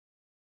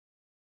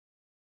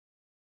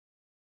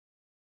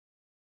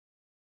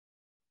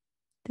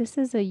This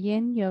is a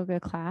yin yoga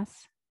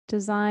class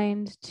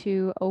designed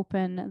to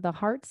open the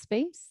heart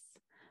space,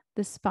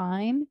 the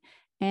spine,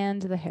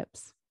 and the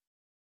hips.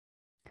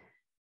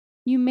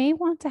 You may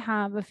want to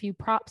have a few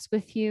props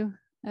with you,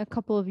 a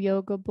couple of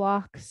yoga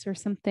blocks or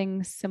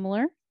something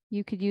similar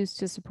you could use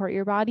to support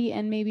your body,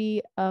 and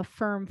maybe a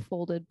firm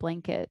folded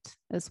blanket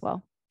as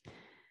well.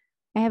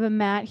 I have a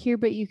mat here,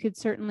 but you could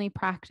certainly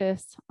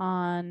practice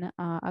on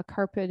a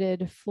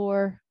carpeted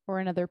floor or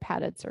another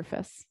padded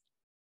surface.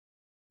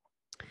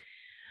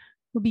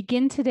 We'll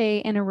begin today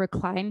in a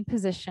reclined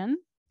position.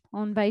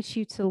 I'll invite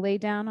you to lay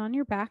down on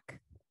your back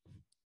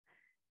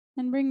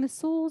and bring the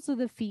soles of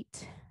the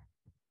feet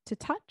to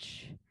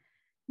touch,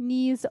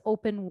 knees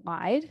open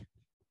wide.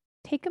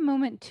 Take a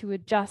moment to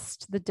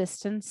adjust the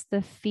distance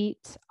the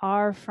feet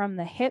are from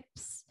the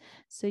hips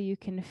so you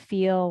can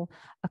feel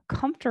a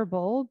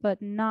comfortable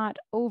but not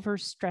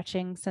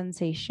overstretching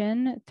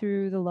sensation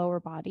through the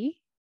lower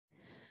body.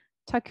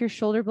 Tuck your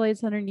shoulder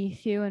blades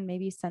underneath you and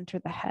maybe center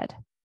the head.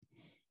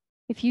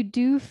 If you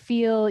do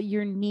feel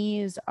your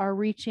knees are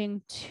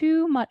reaching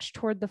too much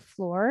toward the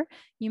floor,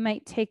 you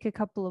might take a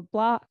couple of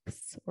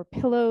blocks or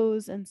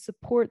pillows and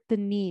support the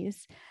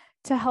knees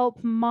to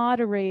help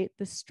moderate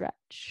the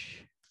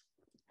stretch.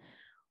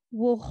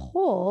 We'll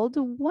hold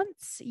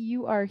once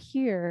you are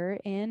here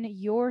in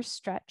your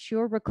stretch,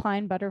 your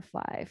reclined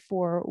butterfly,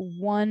 for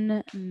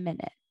 1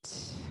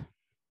 minute.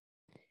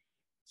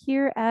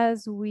 Here,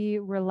 as we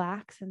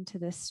relax into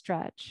this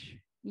stretch,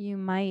 you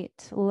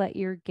might let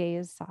your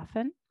gaze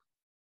soften.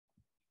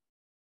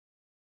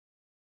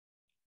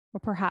 Or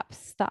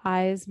perhaps the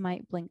eyes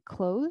might blink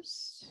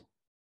closed.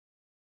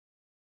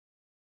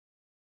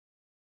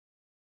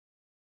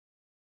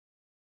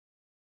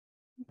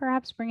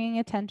 Perhaps bringing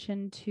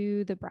attention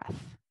to the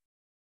breath.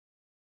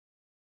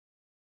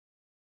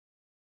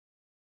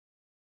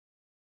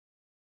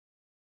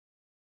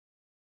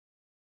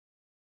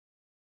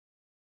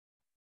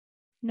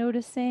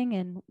 Noticing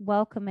and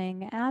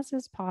welcoming, as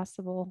is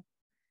possible,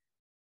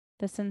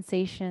 the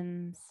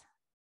sensations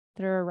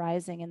that are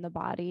arising in the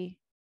body.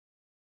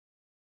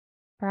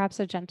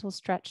 Perhaps a gentle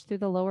stretch through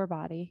the lower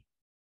body.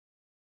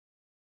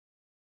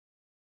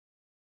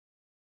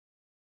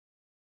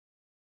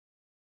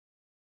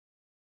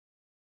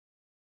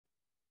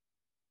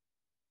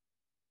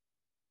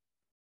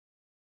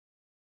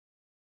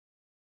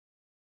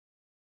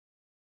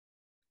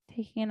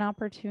 Taking an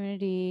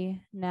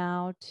opportunity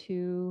now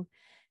to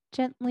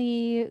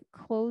gently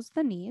close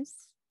the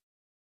knees,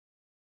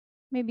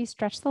 maybe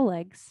stretch the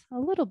legs a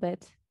little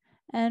bit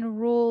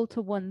and roll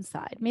to one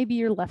side, maybe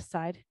your left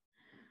side,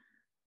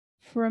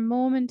 for a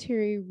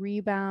momentary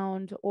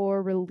rebound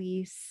or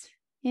release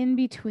in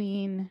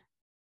between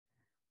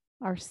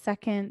our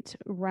second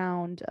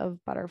round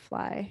of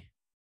butterfly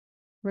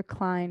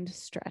reclined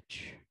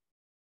stretch.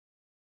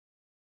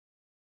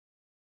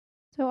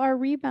 So our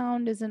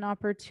rebound is an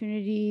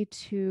opportunity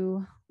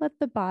to let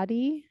the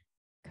body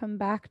come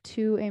back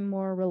to a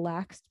more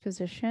relaxed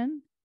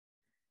position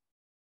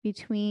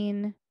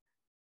between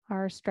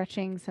our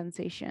stretching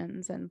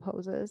sensations and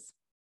poses.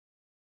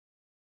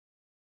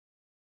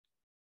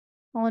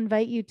 I'll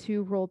invite you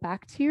to roll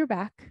back to your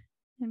back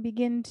and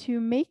begin to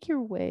make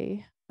your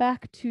way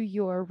back to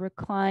your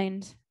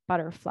reclined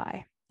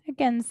butterfly.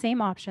 Again,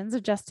 same options,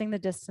 adjusting the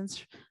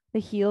distance the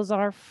heels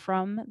are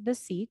from the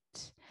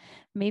seat,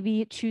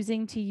 maybe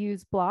choosing to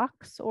use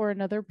blocks or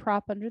another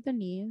prop under the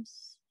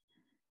knees,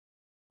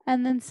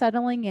 and then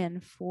settling in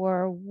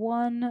for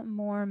 1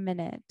 more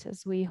minute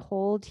as we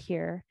hold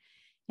here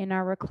in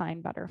our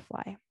reclined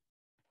butterfly.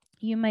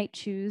 You might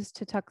choose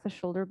to tuck the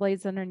shoulder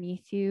blades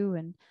underneath you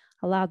and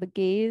allow the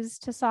gaze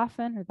to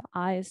soften or the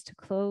eyes to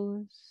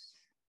close.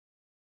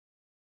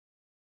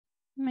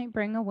 You might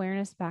bring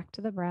awareness back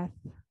to the breath,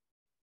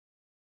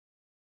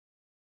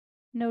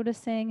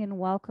 noticing and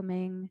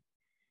welcoming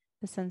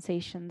the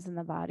sensations in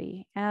the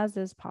body as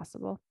is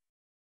possible.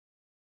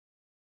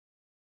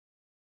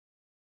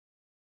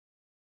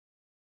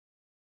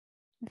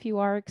 If you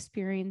are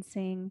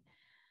experiencing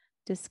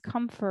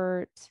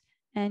discomfort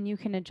and you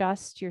can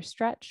adjust your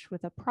stretch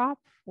with a prop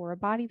or a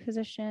body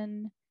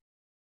position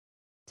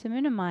to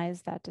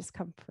minimize that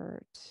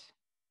discomfort,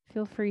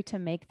 feel free to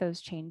make those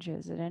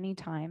changes at any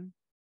time.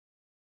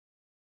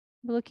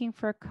 We're looking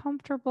for a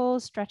comfortable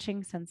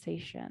stretching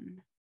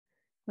sensation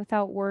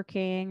without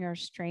working or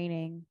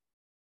straining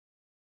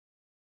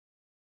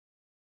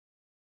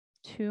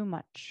too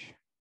much.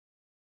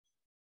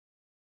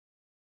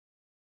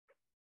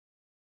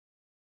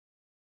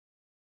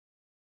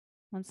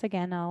 Once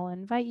again, I'll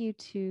invite you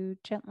to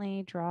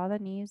gently draw the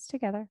knees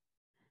together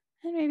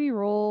and maybe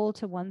roll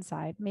to one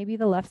side, maybe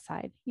the left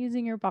side,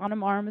 using your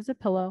bottom arm as a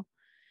pillow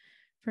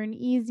for an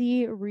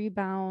easy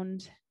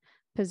rebound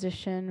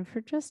position for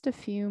just a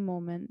few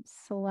moments,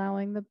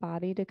 allowing the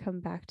body to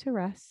come back to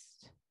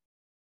rest.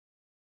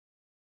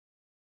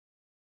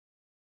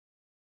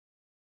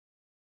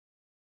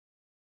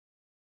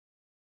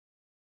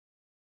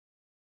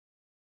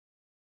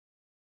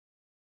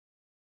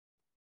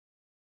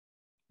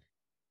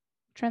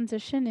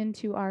 Transition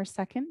into our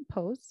second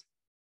pose,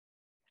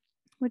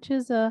 which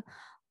is a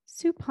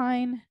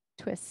supine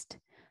twist.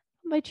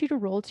 I invite you to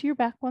roll to your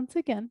back once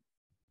again.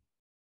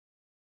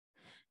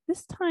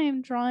 This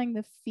time drawing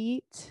the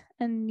feet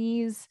and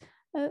knees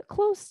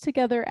close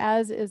together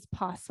as is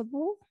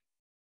possible.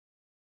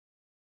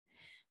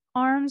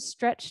 Arms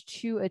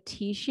stretched to a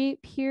T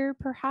shape here,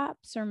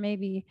 perhaps, or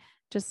maybe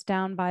just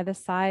down by the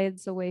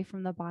sides away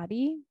from the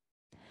body.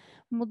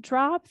 And we'll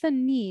drop the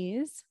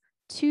knees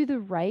to the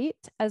right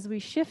as we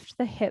shift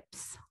the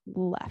hips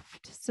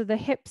left. So the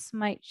hips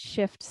might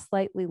shift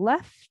slightly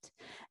left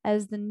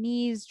as the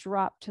knees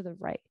drop to the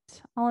right.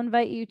 I'll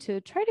invite you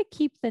to try to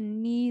keep the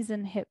knees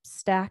and hips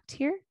stacked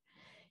here.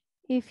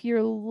 If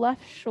your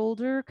left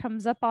shoulder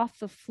comes up off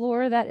the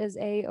floor, that is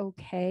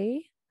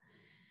a-okay.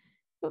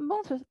 But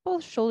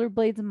both shoulder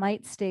blades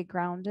might stay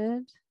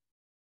grounded.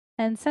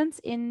 And sense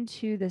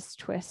into this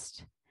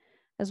twist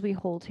as we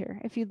hold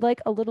here. If you'd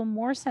like a little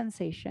more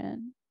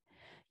sensation,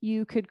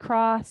 you could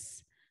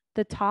cross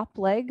the top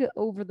leg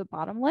over the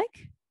bottom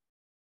leg.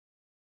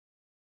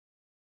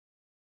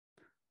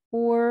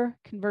 Or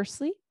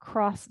conversely,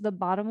 cross the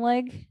bottom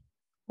leg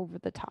over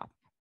the top.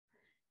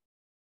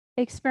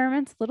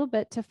 Experiment a little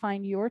bit to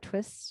find your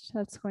twist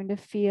that's going to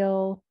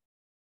feel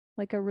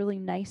like a really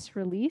nice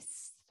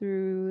release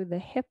through the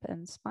hip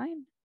and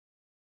spine.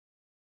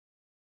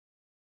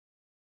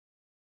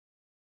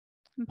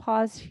 And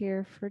pause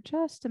here for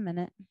just a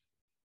minute,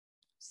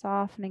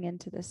 softening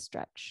into this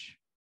stretch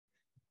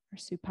or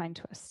supine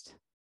twist.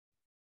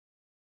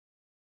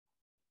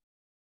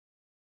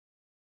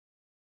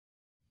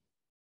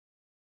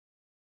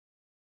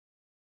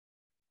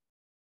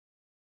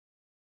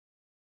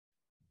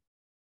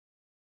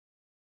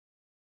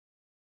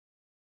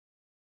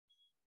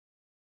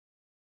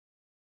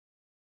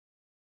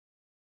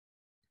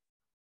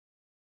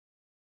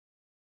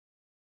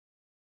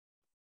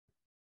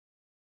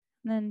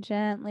 And then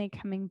gently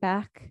coming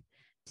back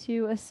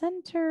to a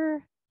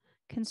center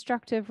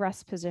constructive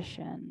rest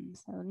position.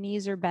 So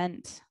knees are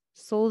bent,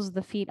 soles of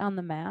the feet on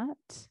the mat.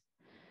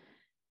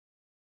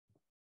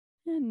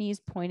 And knees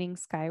pointing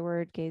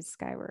skyward, gaze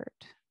skyward.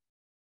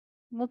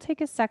 We'll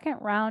take a second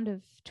round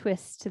of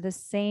twists to the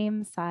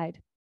same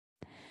side.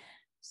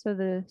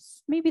 So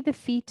maybe the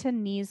feet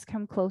and knees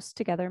come close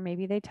together,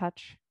 maybe they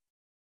touch.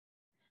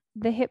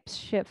 The hips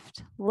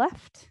shift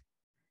left,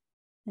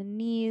 the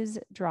knees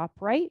drop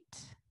right.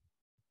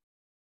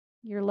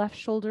 Your left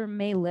shoulder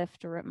may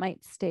lift or it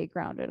might stay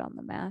grounded on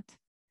the mat.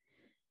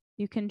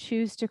 You can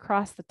choose to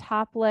cross the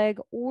top leg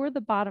or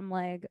the bottom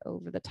leg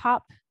over the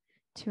top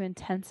to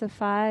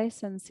intensify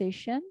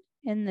sensation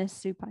in this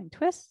supine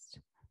twist.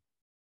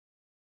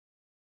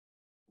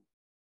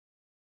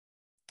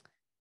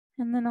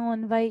 And then I'll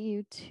invite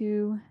you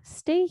to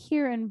stay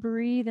here and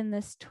breathe in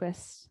this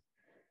twist,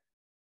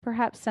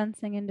 perhaps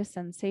sensing into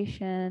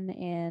sensation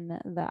in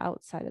the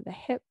outside of the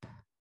hip,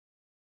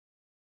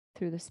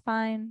 through the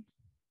spine,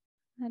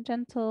 a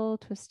gentle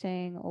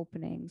twisting,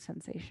 opening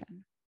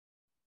sensation.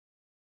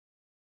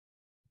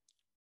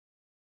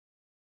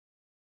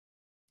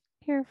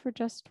 Here for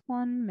just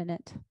 1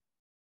 minute.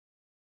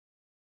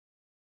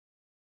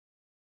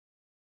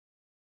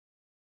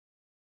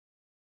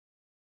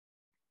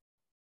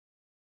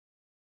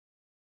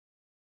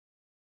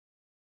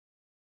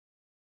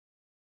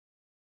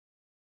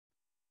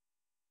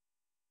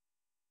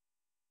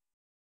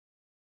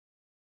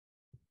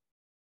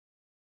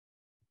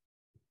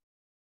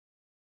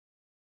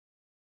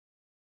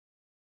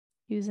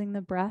 Using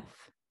the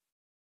breath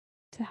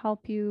to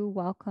help you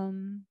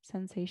welcome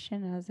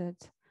sensation as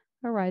it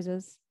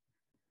arises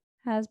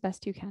as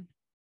best you can.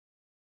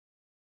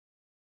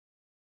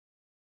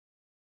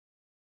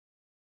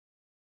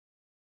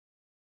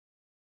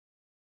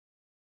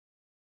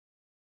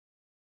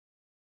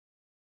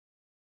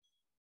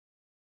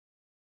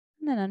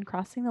 And then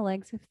uncrossing the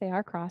legs if they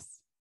are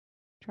crossed,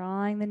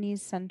 drawing the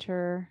knees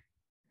center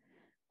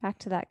back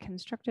to that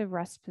constructive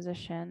rest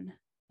position,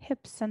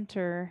 hip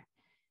center,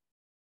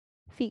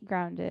 feet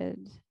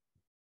grounded,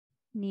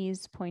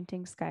 knees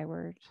pointing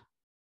skyward.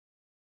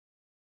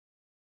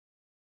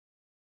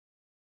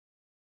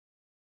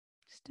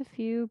 Just a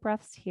few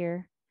breaths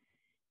here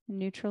in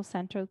neutral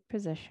center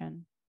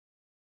position.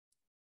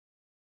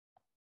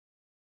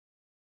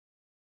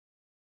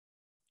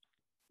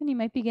 And you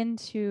might begin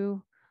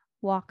to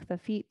walk the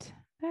feet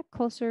back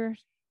closer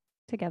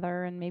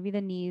together and maybe the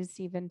knees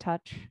even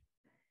touch.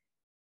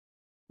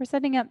 We're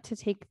setting up to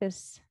take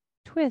this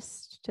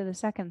twist to the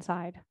second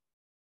side.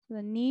 So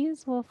the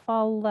knees will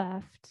fall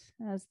left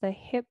as the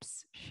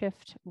hips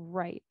shift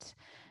right.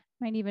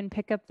 Might even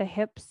pick up the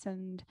hips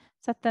and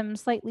set them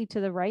slightly to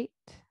the right.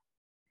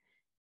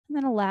 And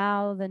then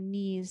allow the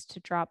knees to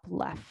drop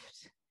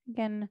left.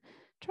 Again,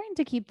 trying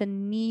to keep the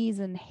knees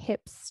and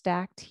hips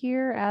stacked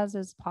here as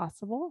is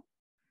possible.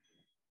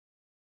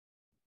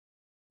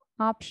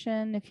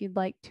 Option, if you'd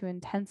like to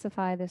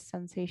intensify this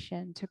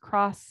sensation, to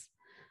cross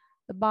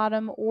the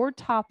bottom or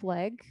top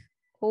leg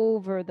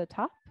over the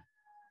top.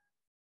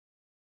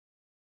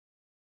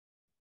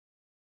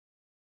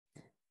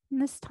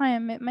 And this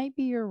time, it might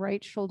be your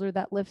right shoulder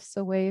that lifts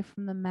away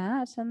from the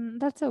mat, and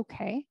that's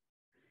okay.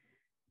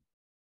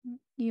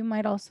 You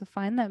might also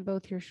find that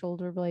both your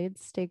shoulder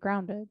blades stay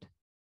grounded.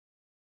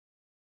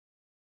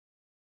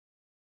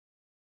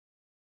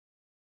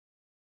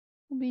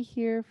 We'll be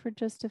here for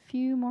just a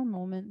few more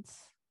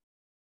moments.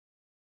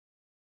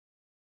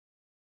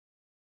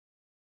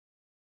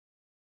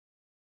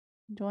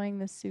 Enjoying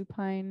the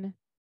supine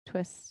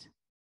twist.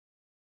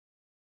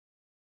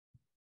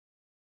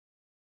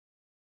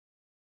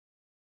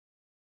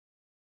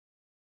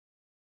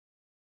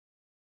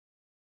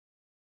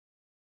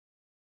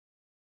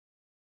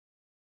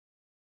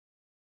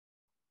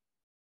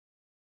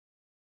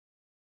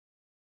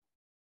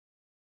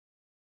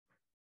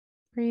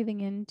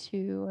 Breathing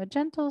into a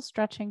gentle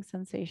stretching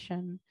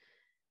sensation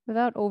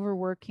without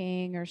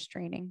overworking or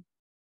straining.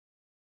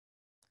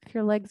 If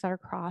your legs are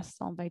crossed,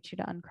 I'll invite you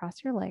to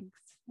uncross your legs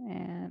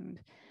and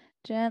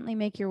gently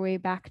make your way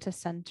back to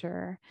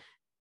center,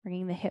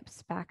 bringing the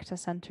hips back to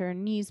center,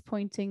 knees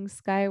pointing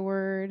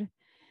skyward.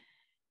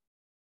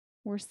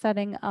 We're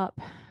setting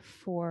up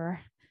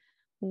for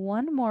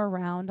one more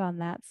round on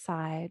that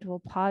side. We'll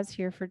pause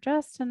here for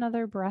just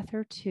another breath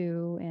or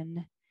two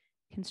in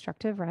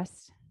constructive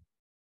rest.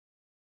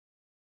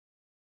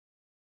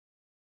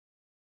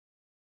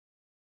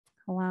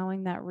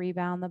 Allowing that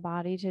rebound, the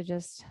body to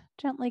just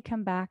gently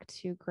come back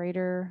to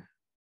greater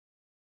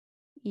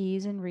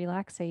ease and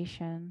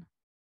relaxation.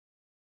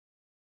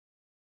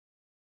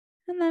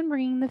 And then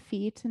bringing the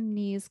feet and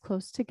knees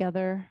close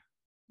together.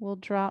 We'll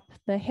drop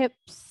the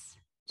hips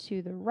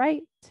to the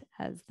right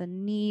as the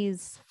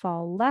knees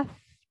fall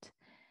left.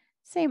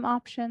 Same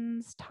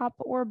options, top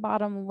or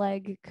bottom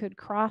leg could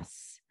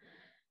cross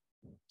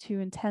to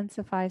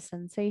intensify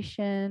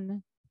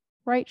sensation.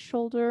 Right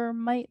shoulder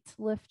might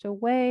lift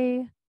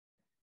away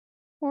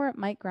or it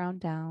might ground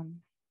down.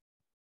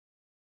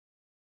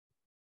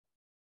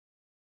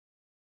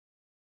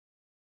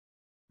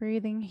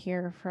 Breathing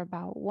here for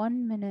about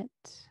 1 minute.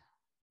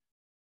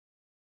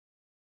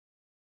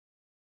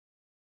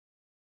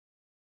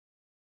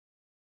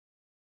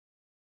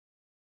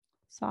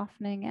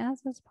 Softening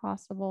as is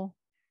possible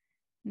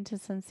into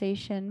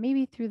sensation,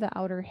 maybe through the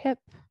outer hip,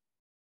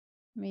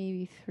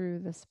 maybe through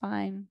the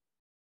spine.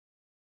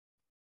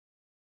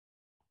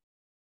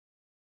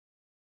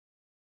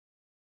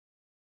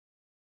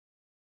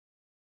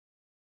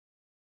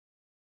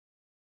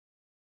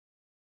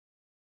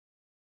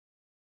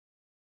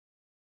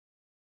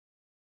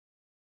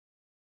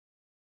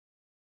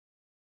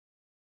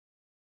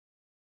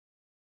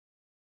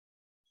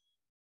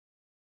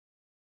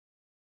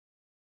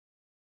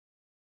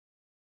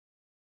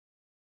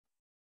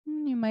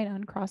 You might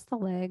uncross the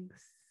legs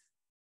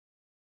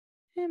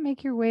and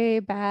make your way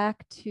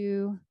back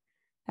to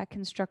that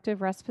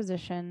constructive rest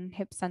position,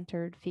 hip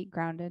centered, feet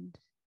grounded,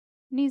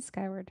 knees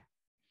skyward.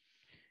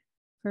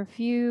 For a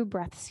few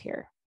breaths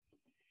here.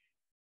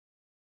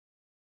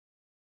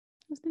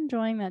 Just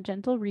enjoying that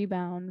gentle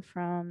rebound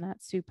from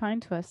that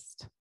supine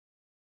twist.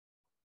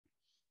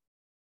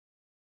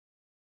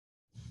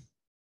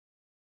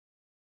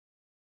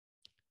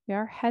 We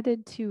are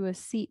headed to a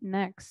seat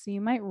next, so you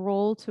might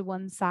roll to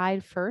one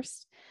side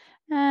first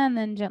and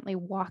then gently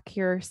walk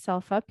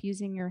yourself up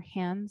using your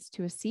hands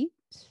to a seat.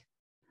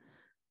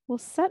 We'll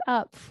set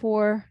up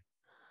for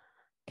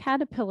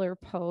caterpillar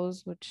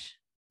pose, which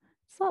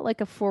is a lot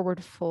like a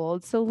forward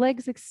fold. So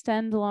legs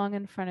extend long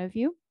in front of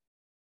you.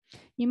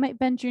 You might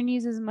bend your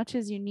knees as much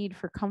as you need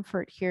for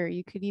comfort here.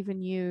 You could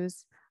even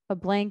use a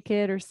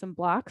blanket or some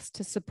blocks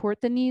to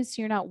support the knees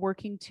so you're not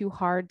working too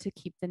hard to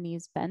keep the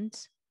knees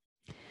bent.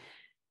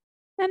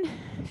 And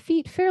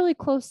feet fairly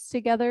close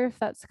together if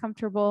that's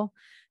comfortable.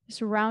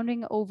 Just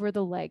rounding over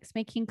the legs,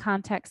 making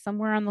contact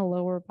somewhere on the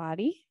lower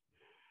body.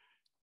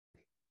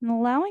 And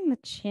allowing the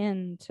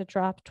chin to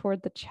drop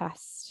toward the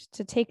chest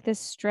to take this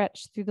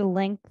stretch through the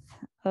length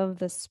of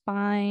the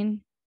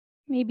spine,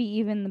 maybe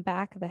even the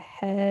back of the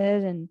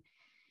head and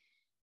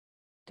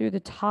through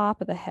the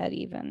top of the head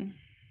even.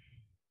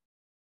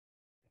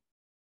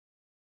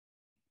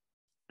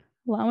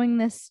 Allowing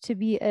this to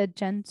be a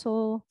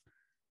gentle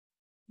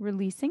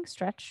releasing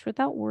stretch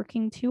without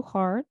working too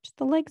hard.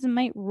 The legs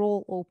might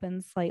roll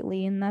open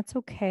slightly, and that's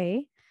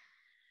okay.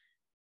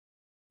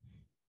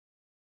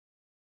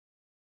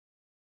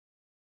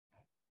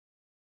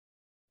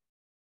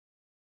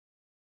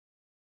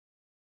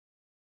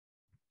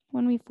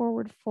 When we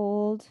forward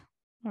fold,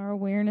 our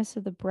awareness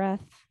of the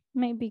breath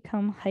might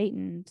become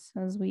heightened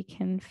as we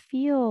can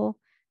feel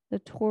the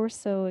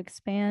torso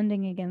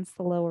expanding against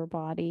the lower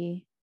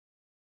body.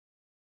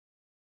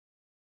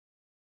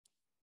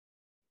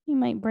 You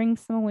might bring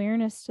some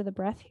awareness to the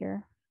breath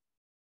here.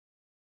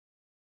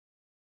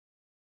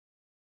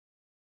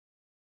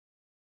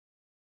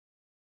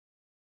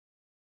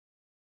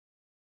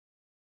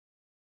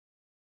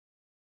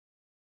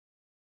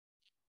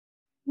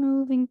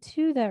 Moving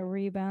to that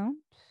rebound.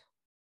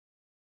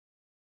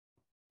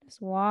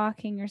 Just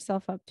walking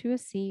yourself up to a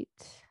seat.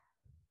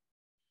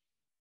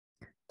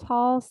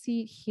 Tall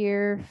seat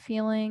here,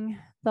 feeling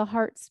the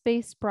heart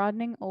space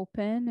broadening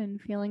open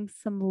and feeling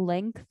some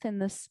length in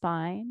the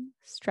spine,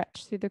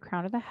 stretch through the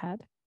crown of the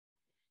head.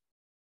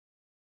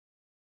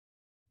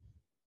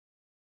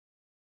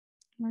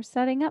 We're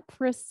setting up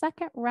for a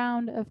second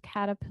round of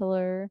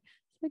caterpillar.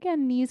 So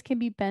again, knees can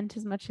be bent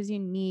as much as you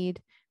need,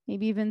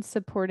 maybe even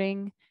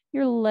supporting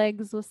your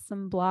legs with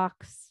some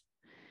blocks.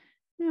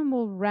 And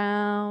we'll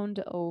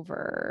round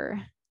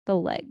over the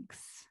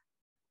legs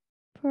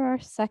for our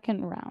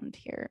second round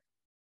here.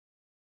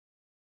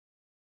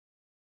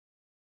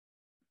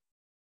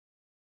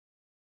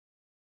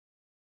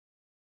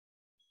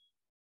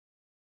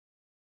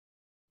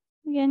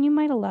 Again, you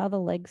might allow the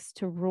legs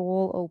to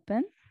roll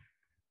open.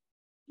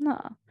 No.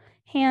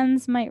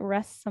 Hands might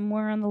rest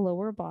somewhere on the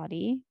lower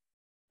body.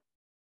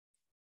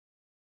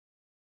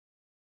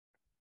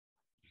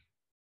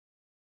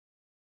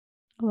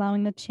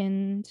 Allowing the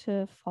chin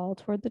to fall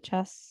toward the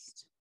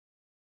chest.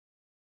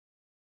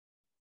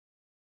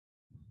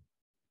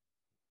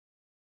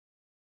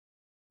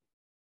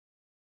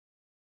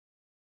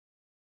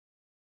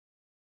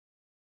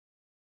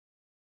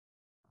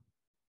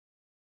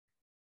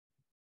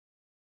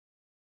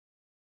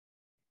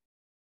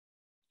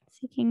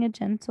 Seeking a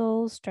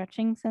gentle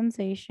stretching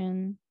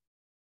sensation.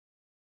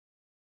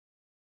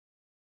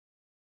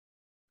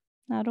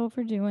 Not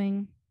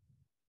overdoing.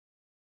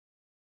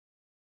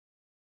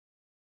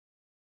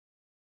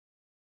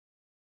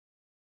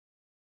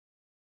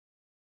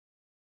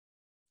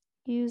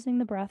 Using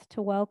the breath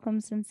to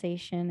welcome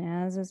sensation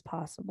as is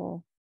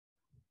possible.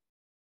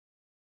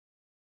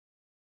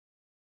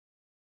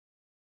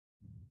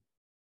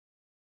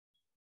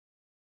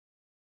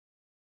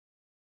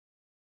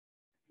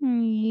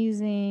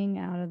 Easing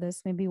out of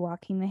this, maybe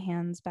walking the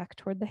hands back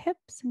toward the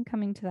hips and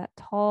coming to that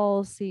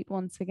tall seat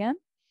once again.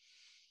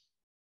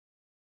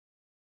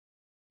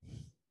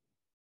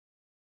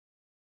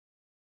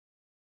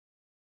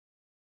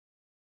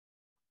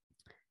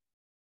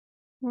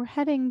 We're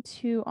heading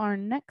to our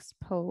next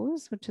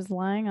pose, which is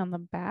lying on the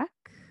back.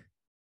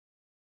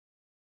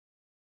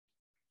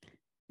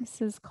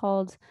 This is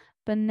called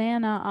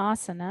banana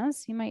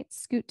asanas. You might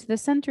scoot to the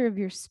center of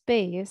your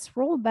space,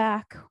 roll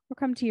back, or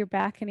come to your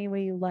back any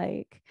way you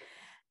like.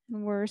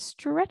 And we're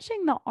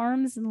stretching the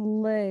arms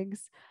and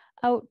legs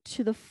out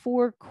to the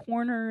four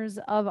corners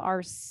of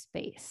our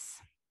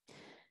space.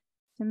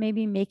 So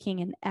maybe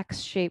making an X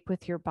shape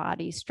with your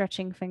body,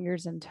 stretching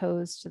fingers and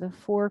toes to the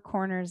four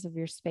corners of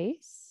your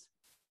space.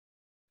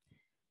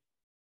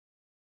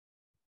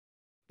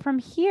 From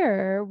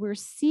here, we're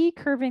C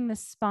curving the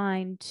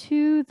spine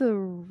to the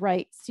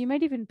right. So you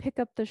might even pick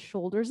up the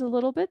shoulders a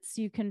little bit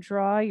so you can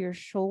draw your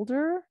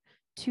shoulder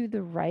to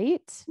the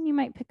right. And you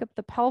might pick up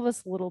the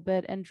pelvis a little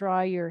bit and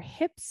draw your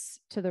hips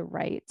to the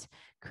right,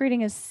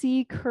 creating a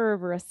C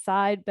curve or a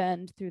side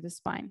bend through the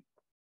spine.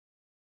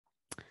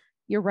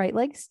 Your right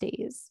leg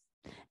stays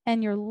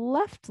and your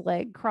left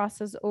leg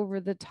crosses over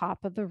the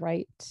top of the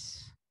right.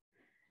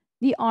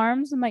 The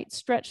arms might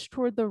stretch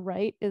toward the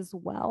right as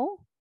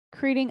well,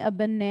 creating a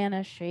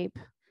banana shape,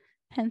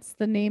 hence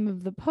the name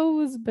of the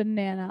pose,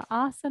 banana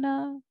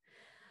asana.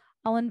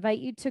 I'll invite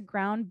you to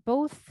ground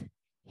both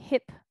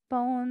hip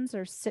bones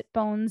or sit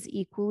bones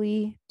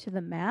equally to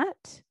the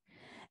mat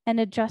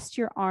and adjust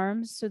your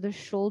arms so the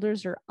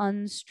shoulders are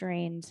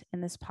unstrained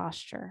in this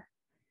posture.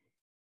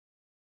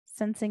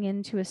 Sensing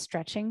into a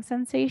stretching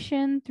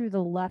sensation through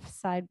the left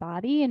side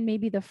body and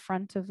maybe the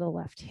front of the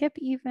left hip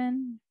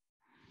even.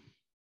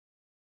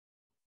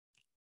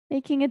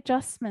 Making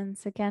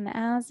adjustments again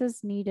as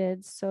is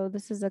needed. So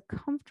this is a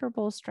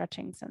comfortable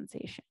stretching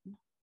sensation.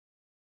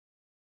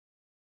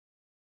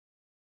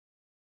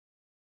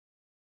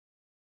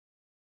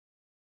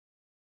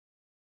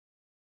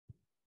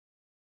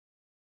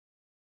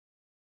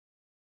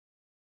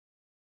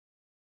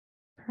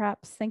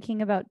 Perhaps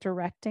thinking about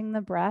directing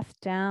the breath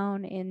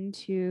down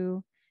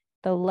into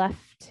the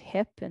left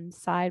hip and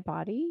side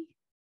body.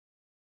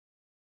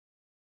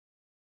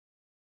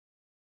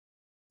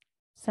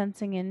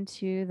 Sensing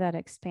into that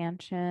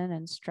expansion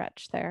and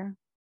stretch there.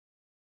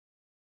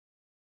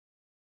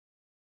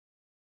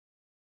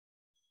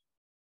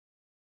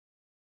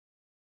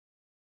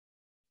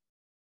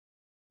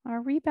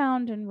 Our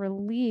rebound and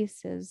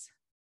release is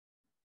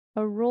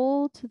a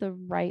roll to the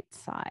right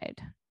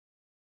side.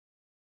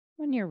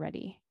 When you're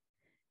ready,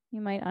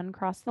 you might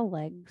uncross the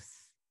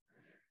legs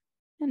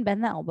and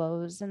bend the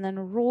elbows and then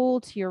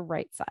roll to your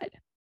right side.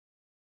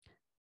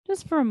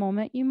 Just for a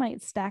moment, you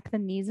might stack the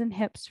knees and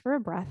hips for a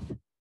breath.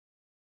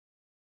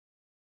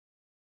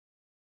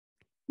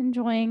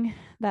 Enjoying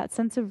that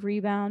sense of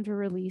rebound or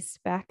release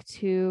back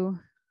to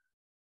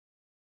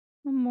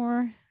a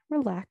more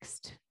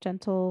relaxed,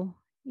 gentle,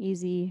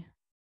 easy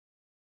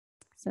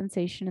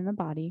sensation in the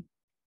body.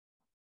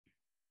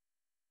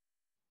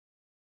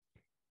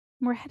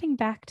 We're heading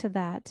back to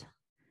that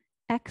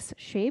X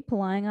shape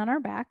lying on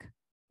our back.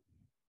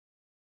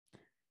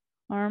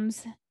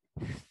 Arms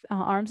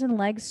and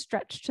legs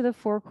stretched to the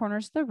four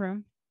corners of the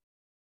room.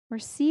 We're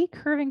C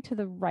curving to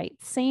the right,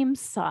 same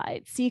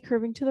side, C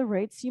curving to the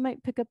right. So you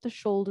might pick up the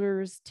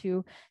shoulders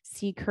to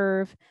C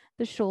curve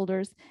the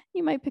shoulders.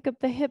 You might pick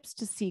up the hips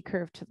to C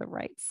curve to the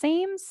right.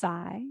 Same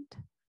side,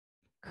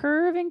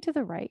 curving to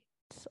the right.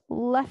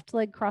 Left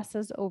leg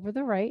crosses over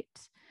the right.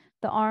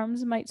 The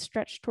arms might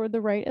stretch toward the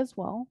right as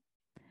well.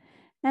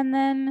 And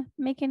then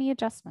make any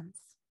adjustments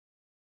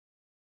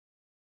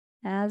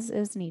as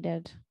is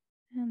needed.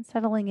 And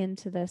settling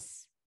into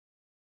this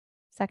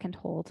second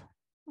hold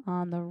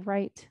on the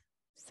right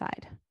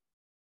side.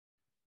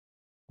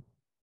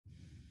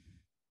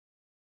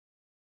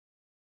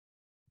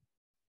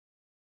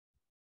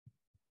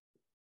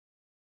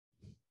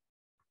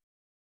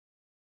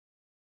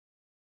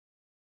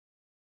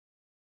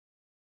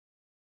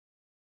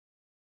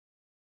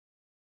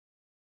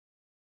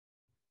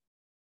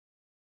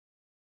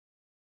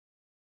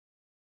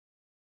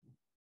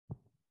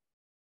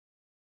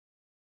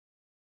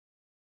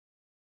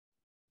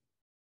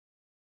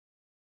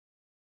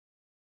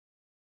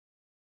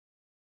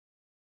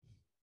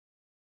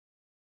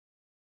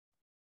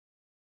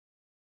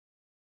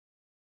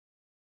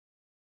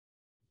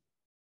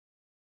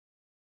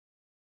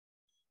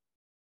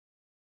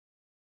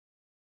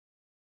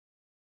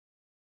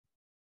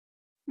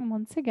 And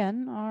once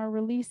again, our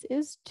release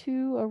is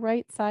to a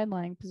right side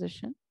lying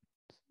position.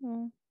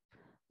 So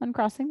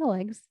uncrossing the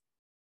legs,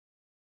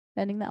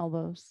 bending the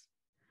elbows,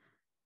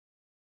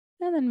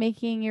 and then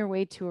making your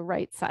way to a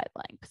right side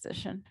lying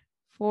position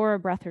for a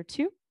breath or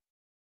two.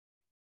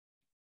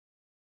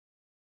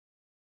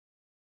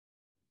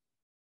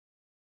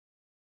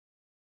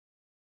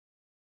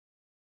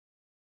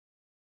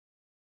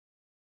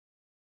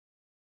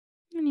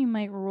 And you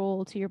might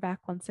roll to your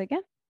back once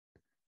again.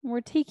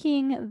 We're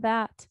taking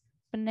that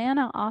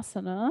banana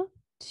asana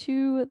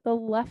to the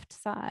left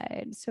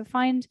side. So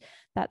find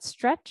that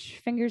stretch,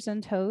 fingers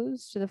and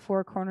toes to the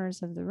four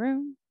corners of the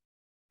room.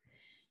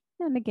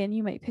 And again,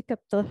 you might pick up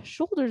the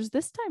shoulders,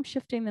 this time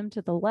shifting them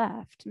to the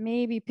left,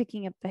 maybe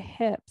picking up the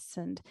hips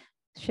and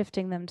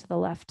shifting them to the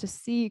left to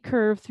see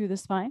curve through the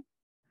spine.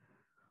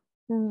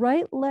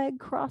 Right leg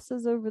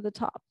crosses over the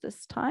top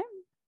this time.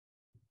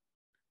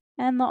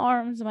 And the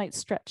arms might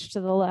stretch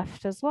to the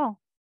left as well.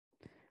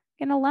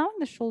 And allowing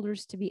the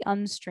shoulders to be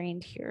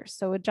unstrained here.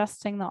 So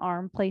adjusting the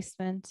arm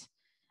placement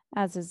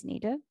as is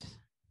needed.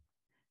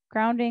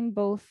 Grounding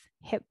both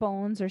hip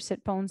bones or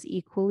sit bones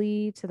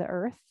equally to the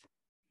earth.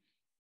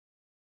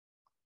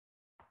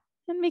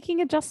 And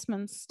making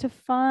adjustments to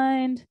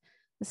find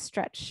the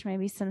stretch,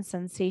 maybe some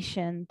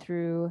sensation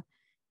through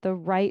the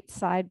right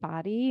side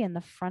body and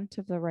the front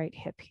of the right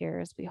hip here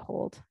as we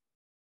hold.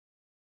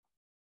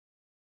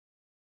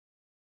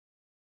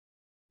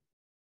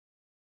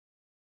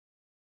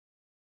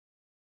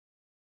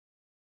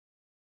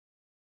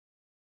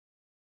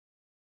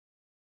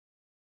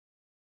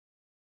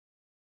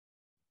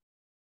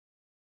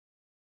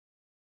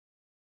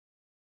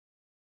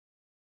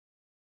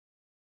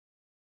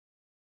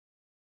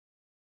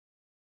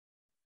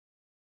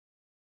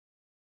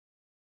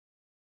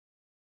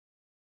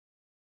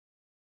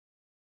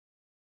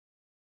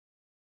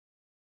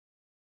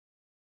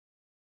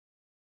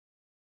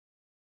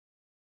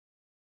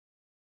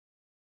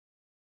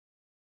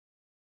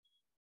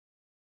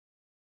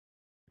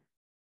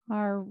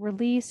 Our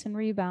release and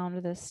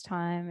rebound this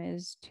time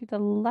is to the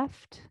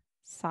left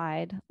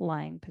side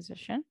lying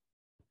position.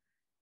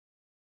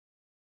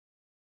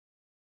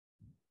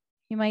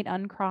 You might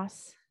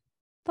uncross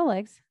the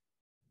legs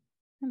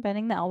and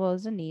bending the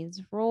elbows and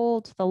knees.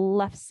 Roll to the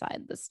left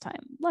side this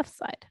time, left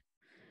side.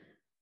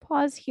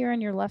 Pause here on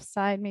your left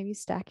side, maybe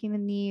stacking the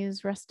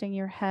knees, resting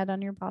your head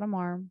on your bottom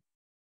arm.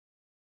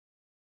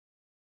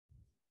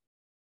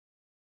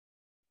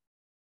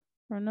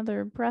 For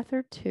another breath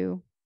or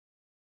two.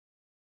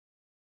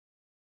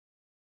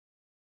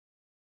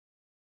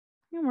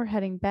 And we're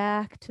heading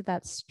back to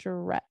that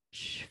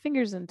stretch.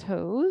 Fingers and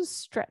toes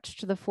stretch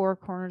to the four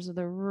corners of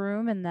the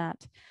room in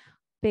that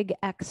big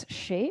X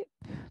shape.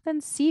 Then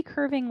C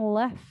curving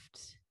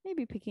left,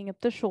 maybe picking up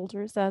the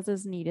shoulders as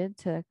is needed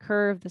to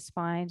curve the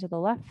spine to the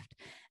left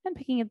and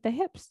picking up the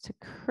hips to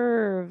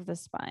curve the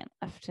spine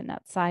left in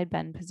that side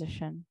bend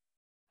position.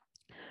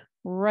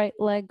 Right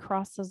leg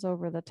crosses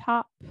over the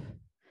top.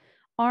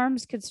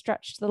 Arms could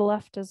stretch to the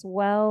left as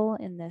well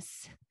in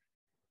this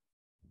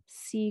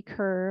C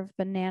curve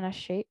banana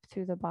shape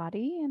through the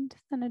body, and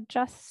then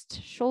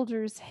adjust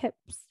shoulders,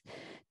 hips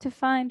to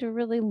find a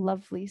really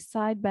lovely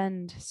side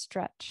bend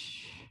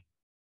stretch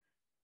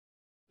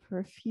for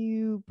a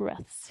few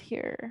breaths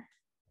here.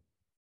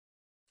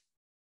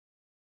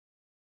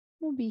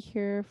 We'll be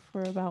here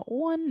for about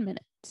 1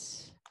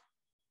 minute.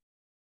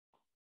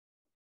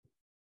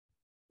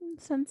 And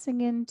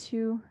sensing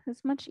into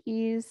as much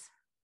ease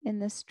in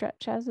this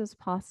stretch as is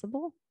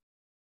possible.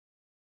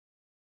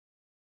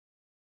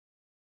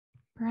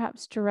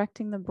 Perhaps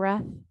directing the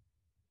breath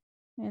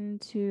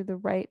into the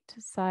right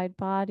side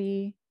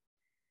body,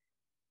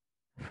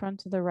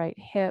 front of the right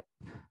hip.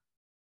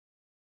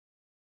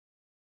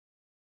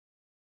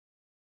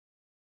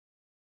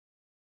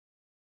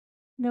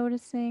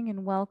 Noticing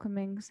and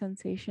welcoming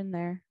sensation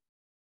there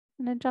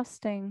and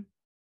adjusting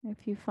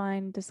if you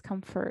find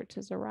discomfort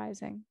is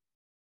arising.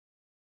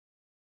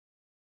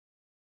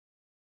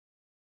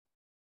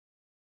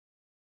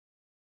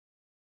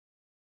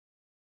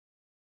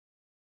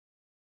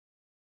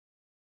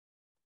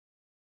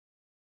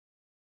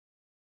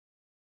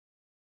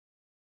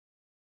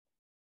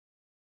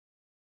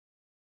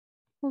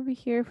 We'll be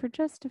here for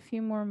just a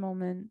few more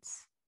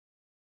moments.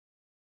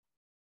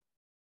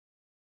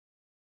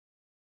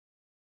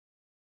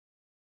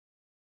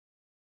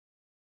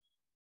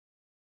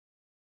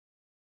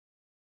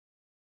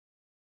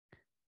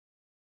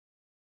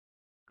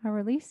 Our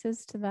release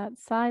is to that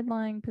side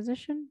lying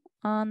position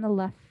on the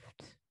left.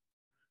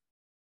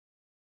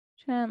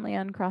 Gently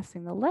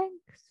uncrossing the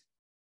legs,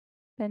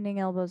 bending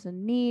elbows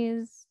and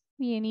knees.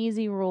 Be an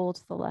easy roll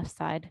to the left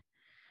side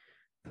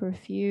for a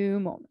few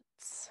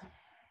moments.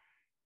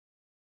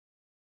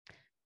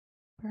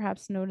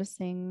 Perhaps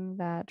noticing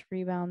that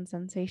rebound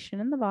sensation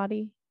in the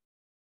body.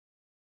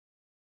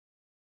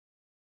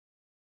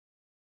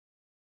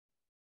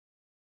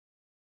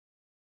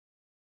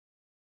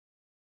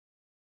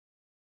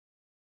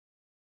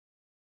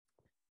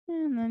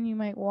 And then you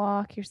might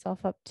walk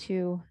yourself up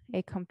to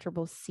a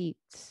comfortable seat.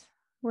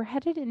 We're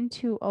headed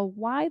into a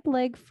wide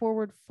leg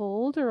forward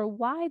fold or a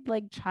wide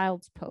leg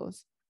child's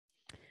pose.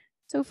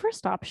 So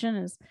first option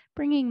is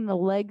bringing the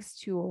legs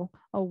to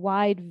a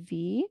wide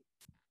V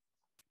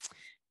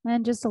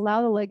and just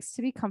allow the legs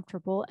to be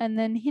comfortable and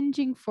then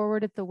hinging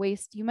forward at the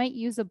waist. You might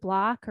use a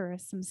block or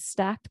some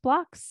stacked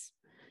blocks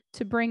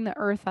to bring the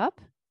earth up.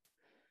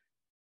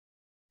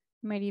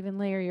 You might even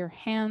layer your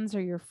hands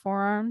or your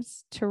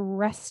forearms to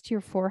rest your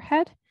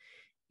forehead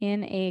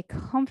in a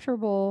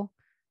comfortable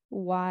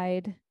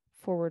wide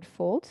forward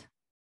fold.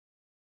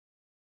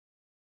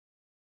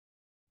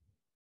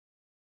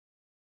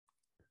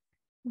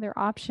 Their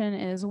option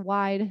is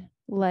wide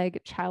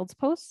leg child's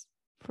pose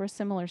for a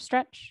similar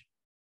stretch.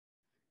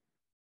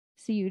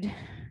 So you'd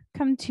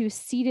come to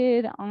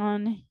seated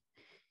on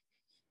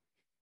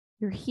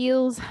your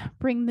heels,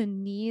 bring the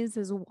knees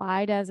as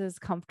wide as is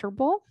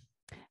comfortable,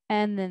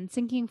 and then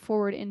sinking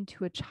forward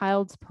into a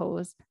child's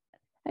pose.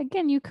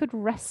 Again, you could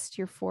rest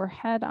your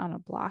forehead on a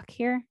block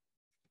here,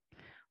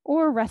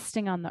 or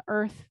resting on the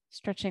earth,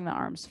 stretching the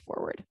arms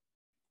forward.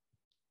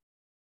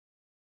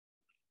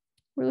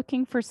 We're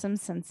looking for some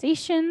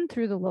sensation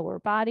through the lower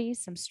body,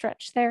 some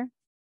stretch there.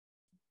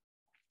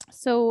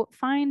 So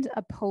find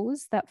a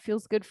pose that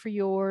feels good for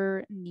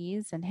your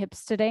knees and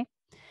hips today.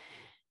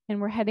 And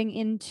we're heading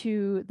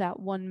into that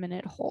 1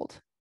 minute hold.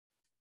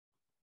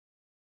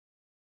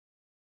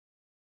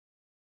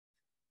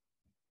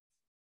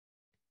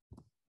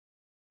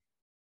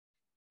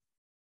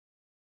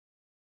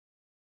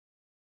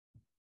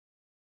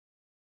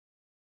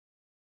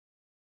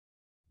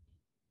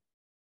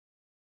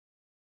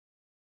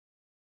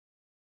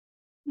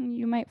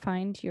 You might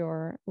find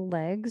your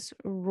legs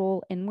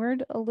roll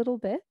inward a little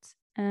bit,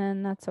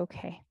 and that's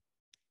okay.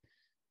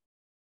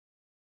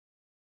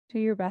 Do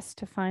your best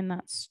to find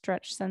that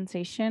stretch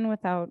sensation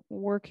without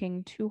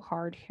working too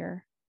hard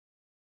here.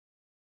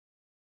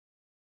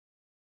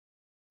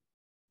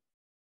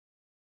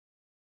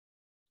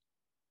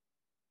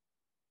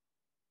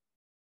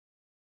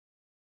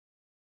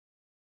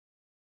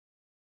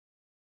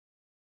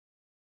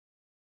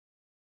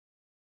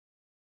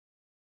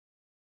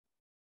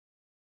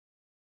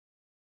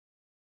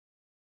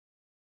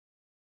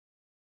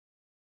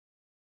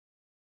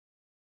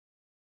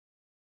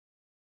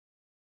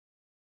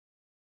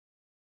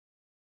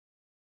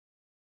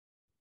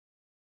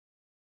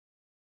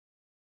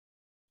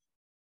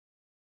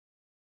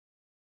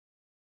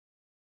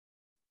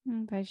 I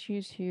invite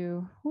you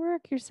to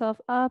work yourself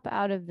up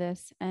out of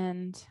this,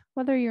 and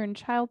whether you're in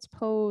child's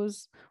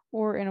pose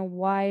or in a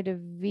wide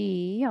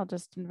V, I'll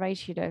just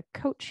invite you to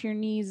coach your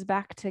knees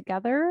back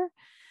together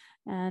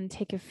and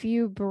take a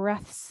few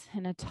breaths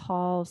in a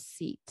tall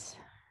seat.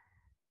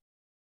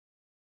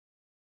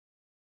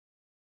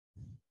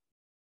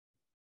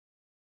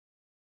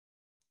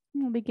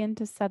 We'll begin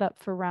to set up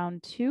for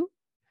round 2,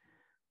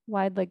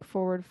 wide leg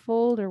forward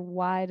fold or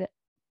wide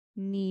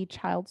knee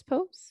child's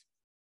pose.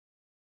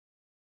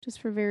 Just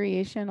for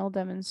variation, I'll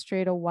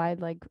demonstrate a wide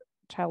leg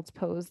child's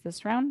pose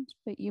this round,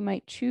 but you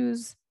might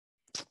choose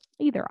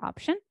either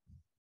option.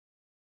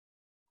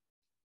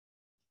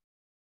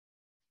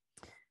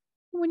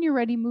 When you're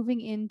ready, moving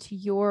into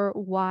your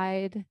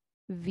wide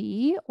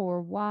V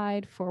or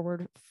wide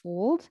forward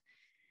fold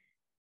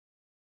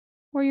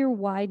or your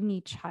wide knee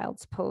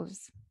child's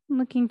pose. I'm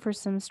looking for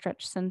some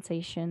stretch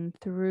sensation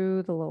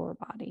through the lower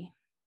body.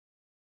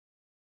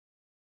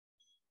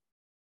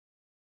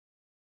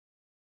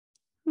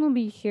 We'll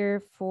be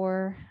here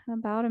for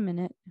about a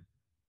minute.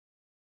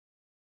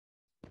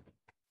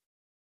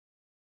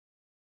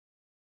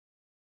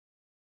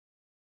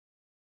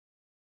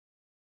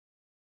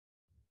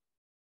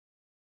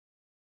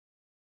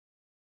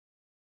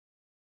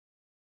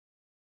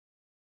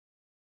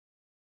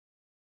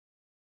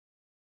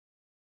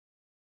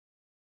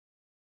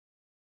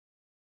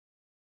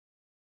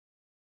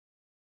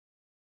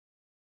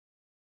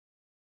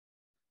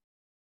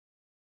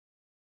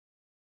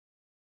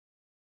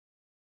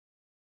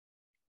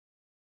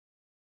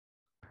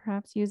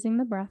 Perhaps using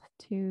the breath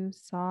to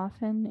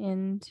soften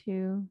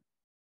into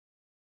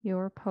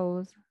your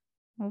pose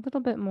a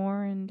little bit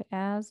more and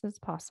as is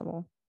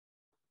possible.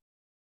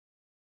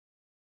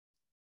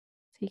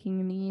 Taking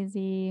an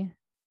easy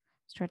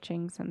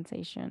stretching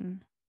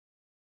sensation.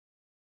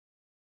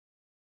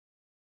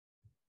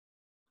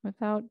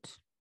 without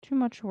too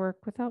much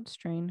work, without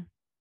strain.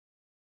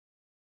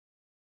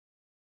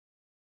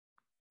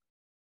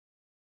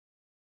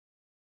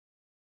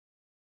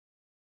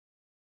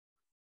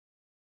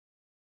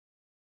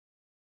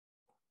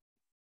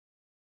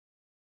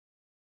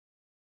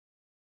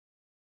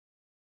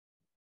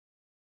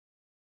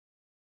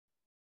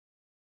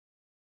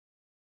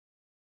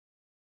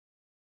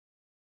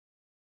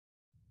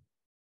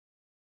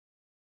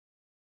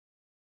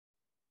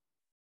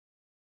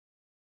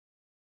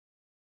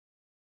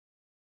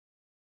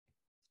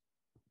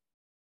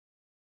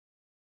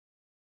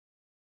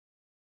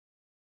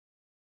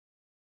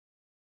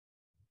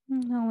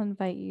 And I'll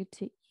invite you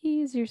to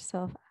ease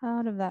yourself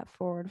out of that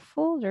forward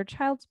fold or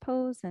child's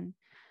pose, and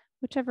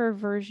whichever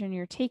version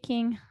you're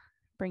taking,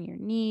 bring your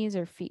knees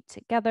or feet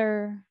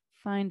together,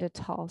 find a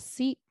tall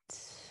seat,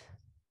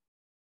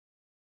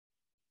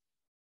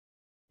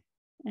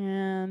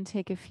 and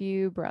take a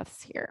few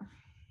breaths here.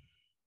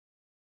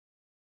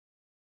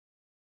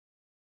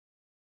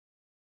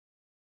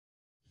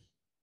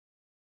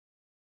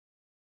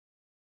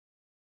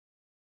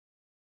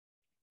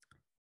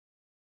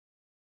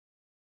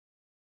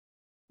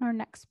 Our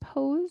next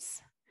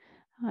pose,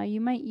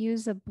 you might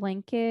use a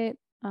blanket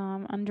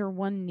under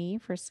one knee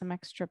for some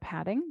extra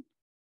padding.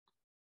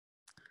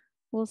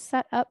 We'll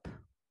set up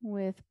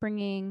with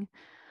bringing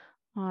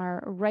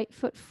our right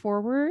foot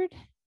forward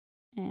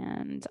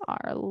and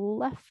our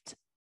left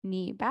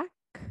knee back.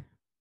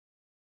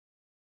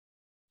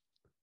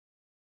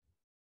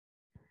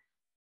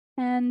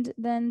 And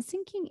then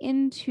sinking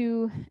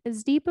into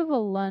as deep of a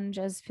lunge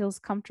as feels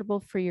comfortable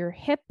for your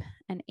hip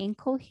and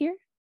ankle here.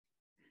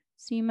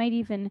 So you might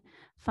even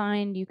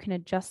find you can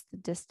adjust the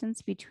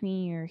distance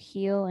between your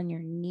heel and your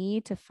knee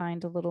to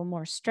find a little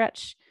more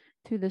stretch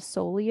through the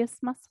soleus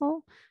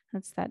muscle.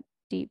 That's that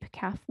deep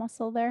calf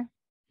muscle there.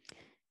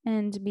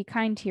 And be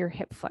kind to your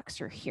hip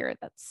flexor here.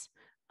 That's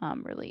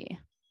really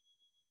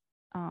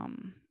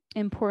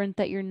important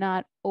that you're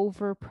not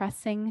over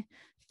pressing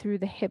through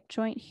the hip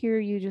joint here.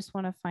 You just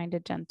want to find a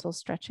gentle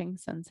stretching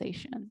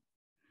sensation.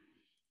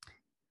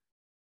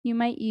 You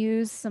might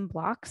use some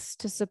blocks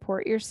to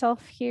support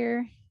yourself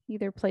here,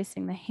 either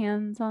placing the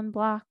hands on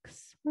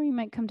blocks, or you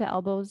might come to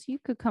elbows. You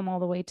could come all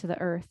the way to the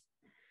earth.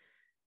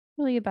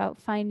 Really about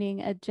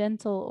finding a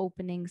gentle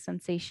opening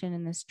sensation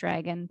in this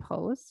dragon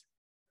pose,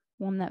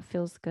 one that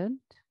feels good,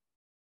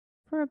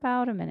 for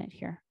about a minute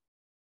here.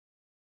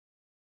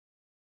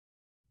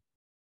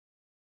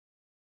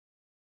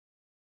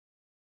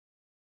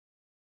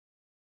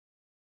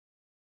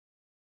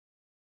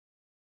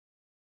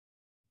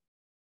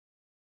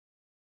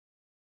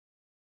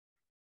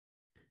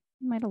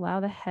 You might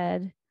allow the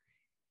head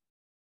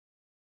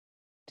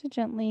to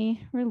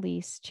gently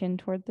release, chin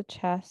toward the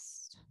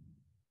chest.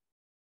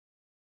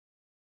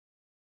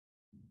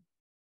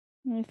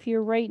 And if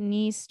your right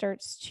knee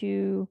starts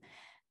to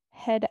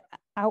head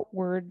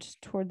outward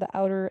toward the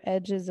outer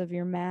edges of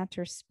your mat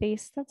or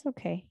space, that's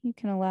okay. You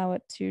can allow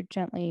it to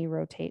gently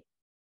rotate.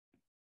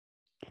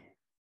 I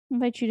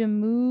invite you to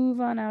move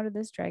on out of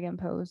this dragon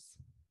pose.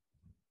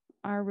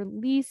 Our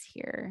release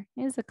here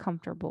is a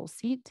comfortable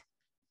seat.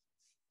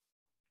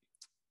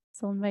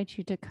 So I'll invite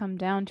you to come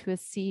down to a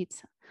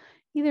seat,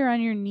 either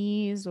on your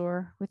knees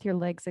or with your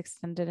legs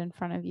extended in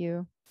front of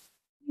you,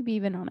 maybe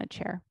even on a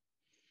chair.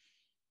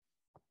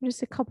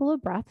 Just a couple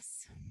of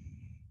breaths.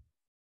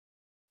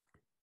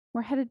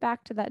 We're headed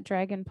back to that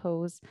dragon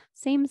pose,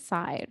 same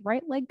side.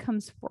 Right leg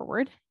comes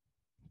forward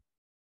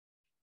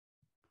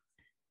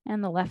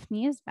and the left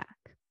knee is back.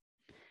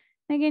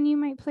 Again, you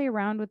might play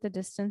around with the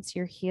distance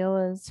your heel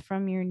is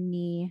from your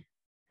knee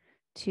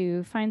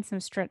to find some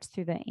stretch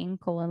through the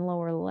ankle and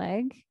lower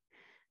leg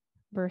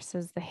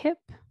versus the hip.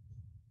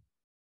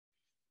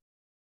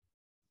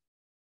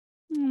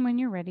 And when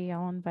you're ready,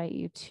 I'll invite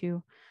you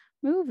to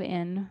move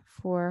in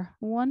for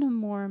one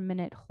more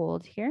minute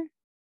hold here.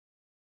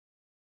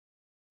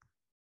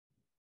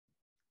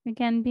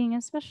 Again, being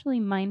especially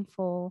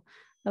mindful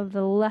of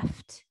the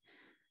left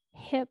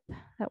hip,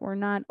 that we're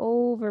not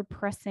over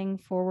pressing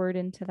forward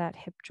into that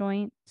hip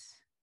joint.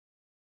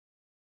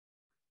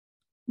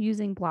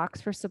 Using blocks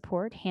for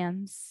support,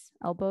 hands,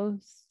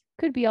 elbows,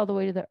 could be all the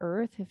way to the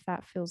earth if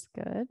that feels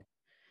good.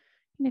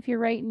 And if your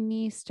right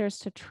knee starts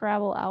to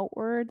travel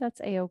outward,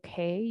 that's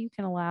a-okay. You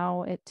can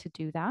allow it to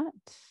do that.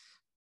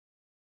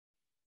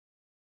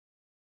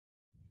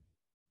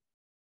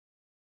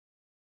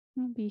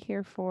 We'll be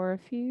here for a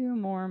few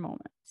more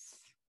moments.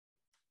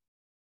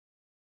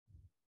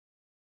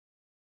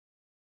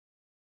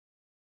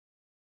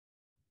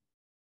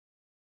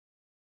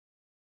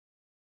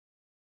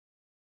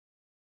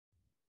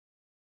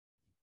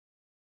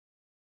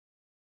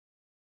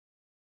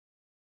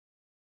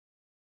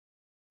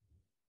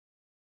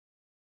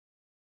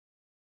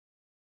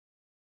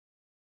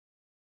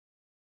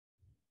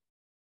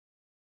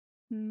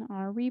 And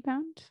our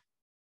rebound,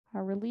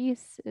 our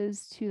release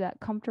is to that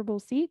comfortable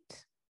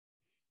seat.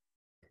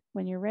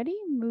 When you're ready,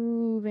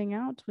 moving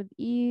out with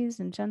ease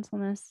and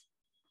gentleness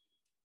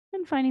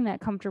and finding that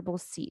comfortable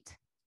seat.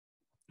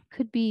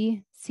 Could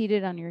be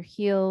seated on your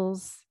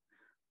heels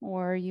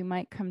or you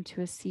might come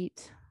to a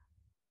seat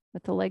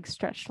with the legs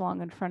stretched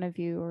long in front of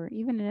you, or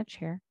even in a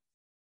chair.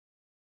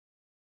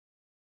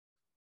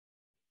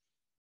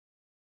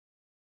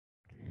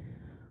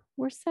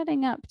 We're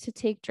setting up to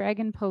take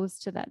dragon pose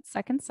to that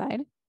second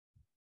side.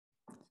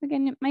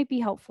 Again, it might be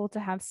helpful to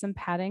have some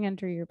padding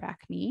under your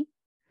back knee.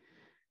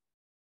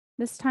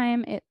 This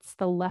time it's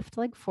the left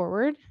leg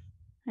forward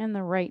and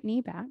the right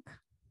knee back.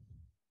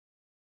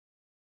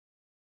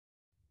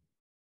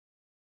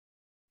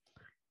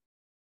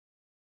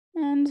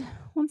 And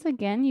once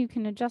again, you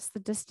can adjust the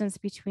distance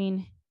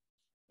between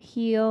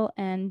heel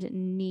and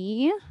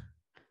knee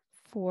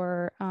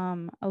for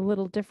a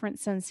little different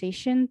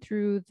sensation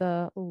through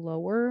the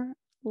lower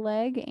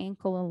leg,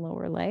 ankle and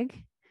lower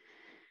leg.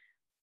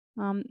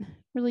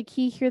 Really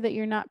key here that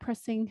you're not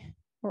pressing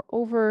or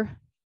over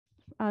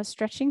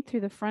stretching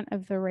through the front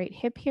of the right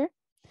hip here.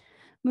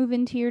 Move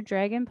into your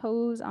dragon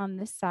pose on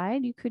this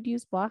side. You could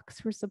use blocks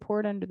for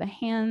support under the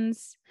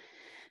hands,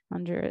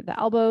 under the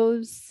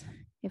elbows.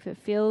 If it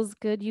feels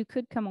good, you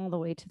could come all the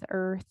way to the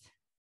earth.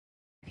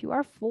 If you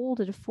are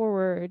folded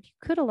forward, you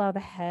could allow the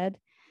head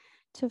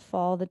to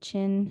fall, the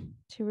chin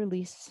to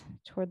release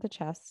toward the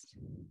chest.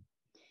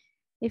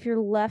 If your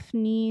left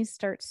knee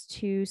starts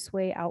to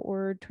sway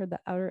outward toward the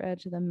outer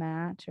edge of the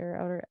mat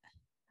or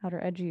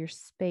outer edge of your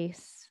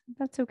space,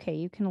 that's okay.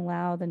 You can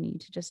allow the knee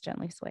to just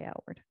gently sway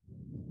outward.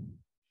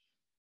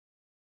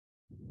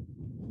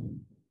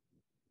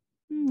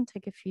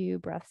 Take a few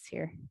breaths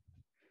here.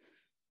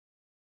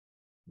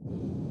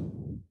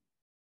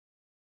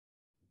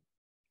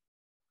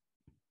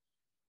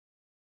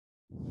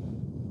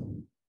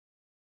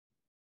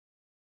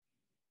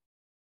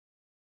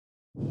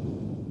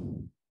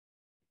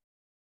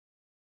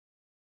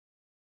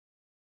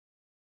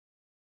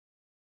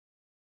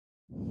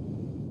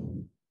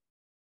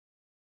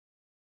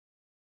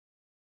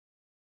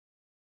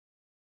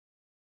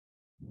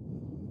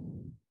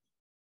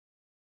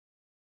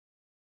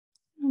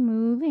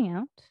 Moving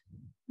out.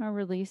 Our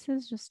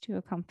releases just to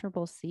a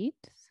comfortable seat.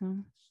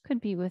 So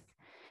could be with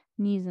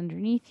knees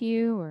underneath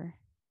you or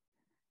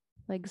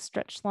legs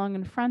stretched long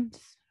in front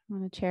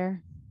on a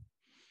chair.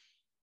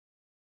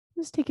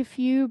 Just take a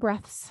few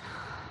breaths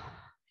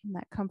in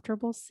that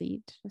comfortable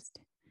seat, just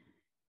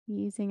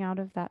easing out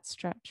of that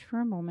stretch for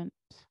a moment.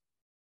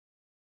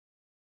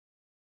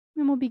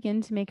 And we'll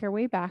begin to make our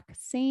way back,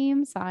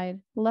 same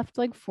side, left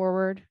leg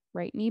forward,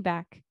 right knee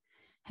back,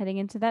 heading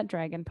into that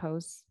dragon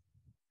pose.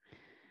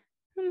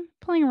 And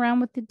playing around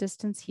with the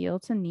distance heel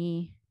to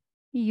knee,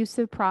 the use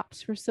of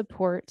props for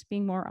support,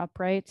 being more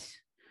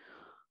upright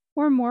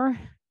or more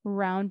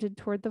rounded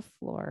toward the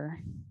floor.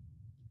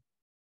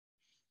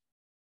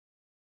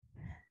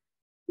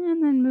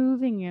 And then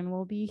moving in,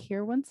 we'll be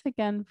here once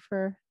again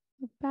for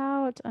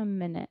about a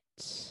minute.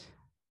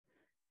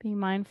 Being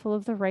mindful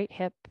of the right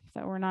hip,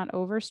 that we're not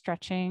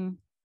overstretching.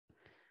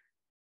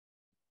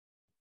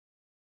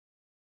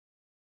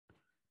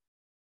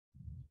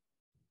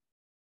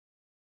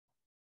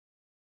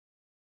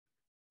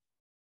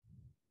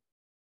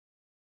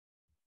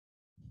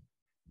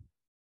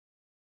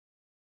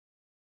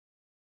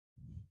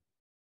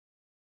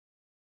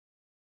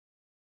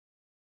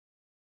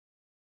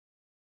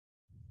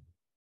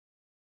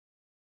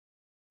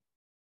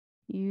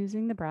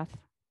 Using the breath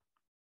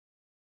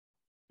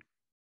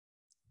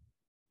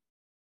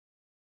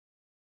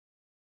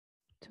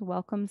to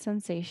welcome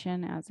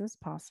sensation as is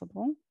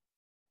possible.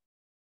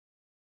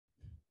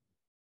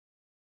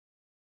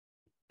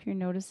 If you're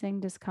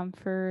noticing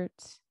discomfort,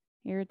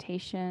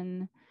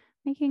 irritation,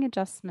 making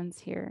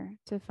adjustments here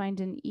to find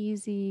an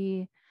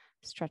easy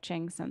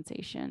stretching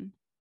sensation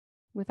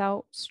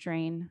without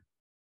strain,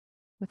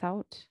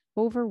 without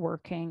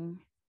overworking.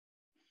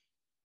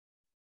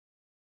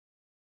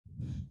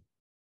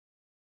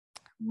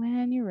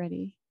 When you're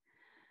ready,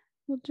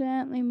 we'll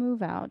gently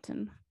move out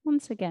and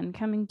once again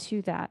coming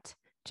to that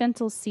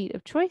gentle seat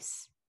of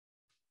choice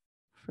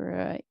for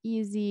an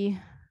easy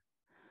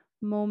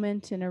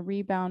moment in a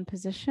rebound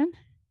position.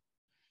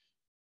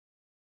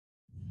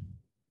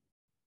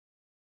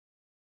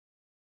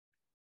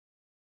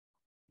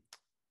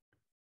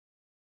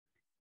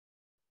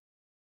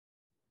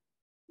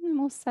 And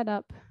we'll set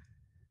up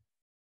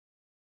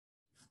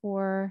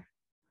for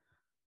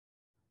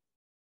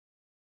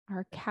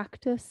our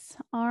cactus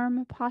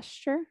arm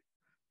posture.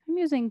 I'm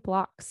using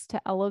blocks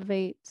to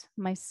elevate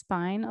my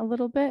spine a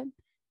little bit.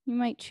 You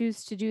might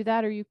choose to do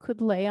that, or you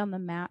could lay on the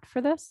mat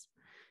for this,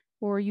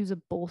 or use a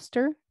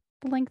bolster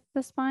the length of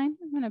the spine.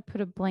 I'm going to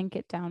put a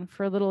blanket down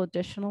for a little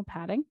additional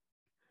padding.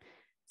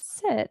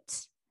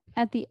 Sit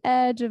at the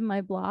edge of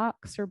my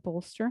blocks or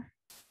bolster,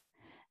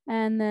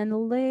 and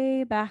then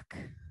lay back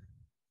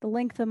the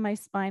length of my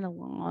spine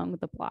along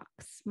the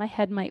blocks. My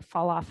head might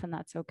fall off, and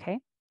that's okay.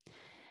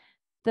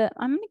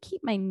 I'm going to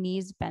keep my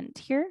knees bent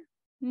here,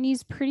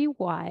 knees pretty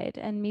wide,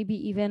 and maybe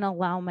even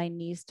allow my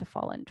knees to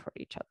fall in toward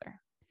each other.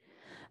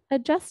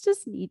 Adjust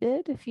as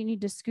needed if you need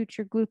to scoot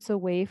your glutes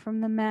away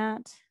from the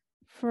mat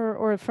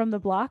or from the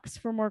blocks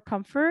for more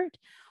comfort,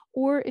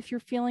 or if you're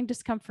feeling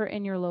discomfort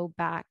in your low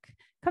back,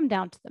 come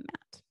down to the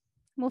mat.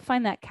 We'll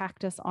find that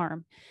cactus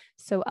arm.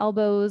 So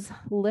elbows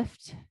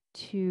lift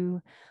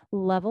to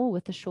level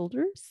with the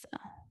shoulders,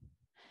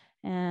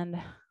 and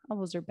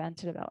elbows are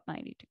bent at about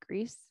 90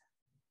 degrees.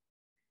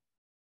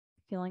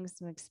 Feeling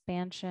some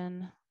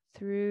expansion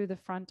through the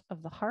front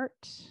of the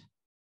heart.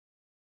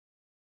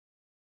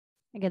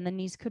 Again, the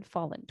knees could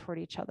fall in toward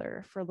each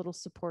other for a little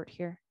support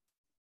here.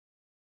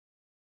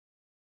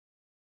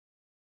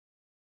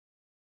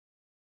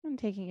 And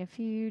taking a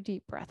few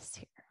deep breaths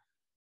here.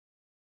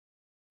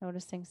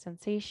 Noticing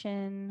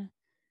sensation,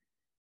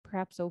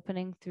 perhaps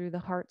opening through the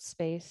heart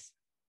space.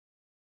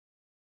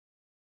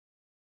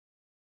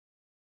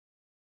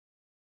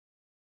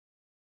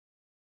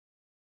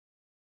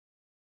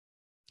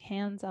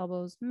 Hands,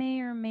 elbows may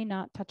or may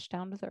not touch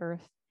down to the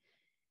earth.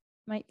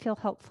 Might feel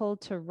helpful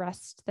to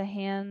rest the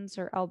hands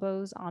or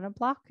elbows on a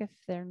block if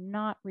they're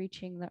not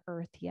reaching the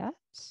earth yet.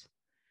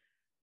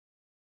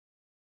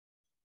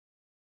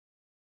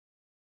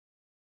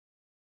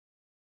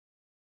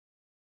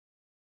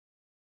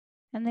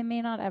 And they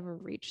may not ever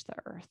reach the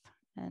earth.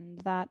 And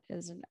that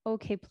is an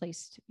okay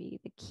place to be.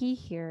 The key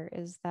here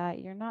is that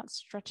you're not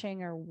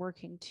stretching or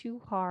working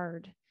too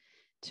hard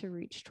to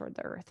reach toward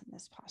the earth in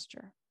this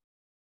posture.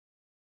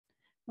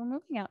 We're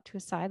moving out to a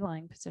side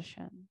lying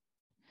position.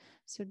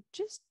 So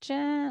just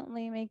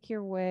gently make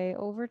your way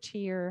over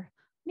to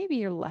maybe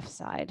your left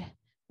side,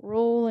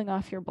 rolling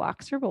off your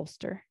blocks or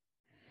bolster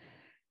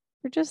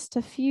for just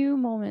a few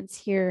moments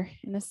here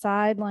in a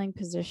side lying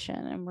position.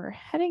 And we're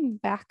heading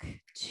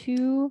back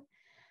to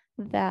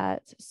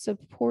that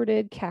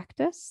supported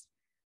cactus.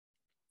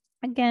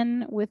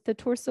 Again, with the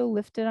torso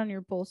lifted on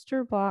your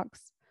bolster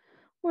box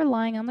or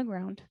lying on the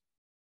ground.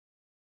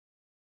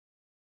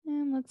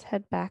 And let's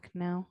head back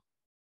now.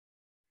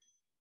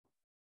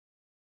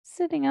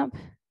 Sitting up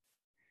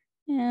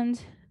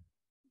and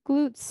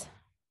glutes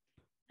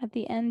at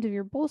the end of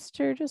your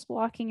bolster, just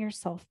walking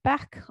yourself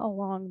back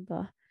along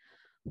the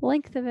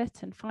length of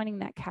it and finding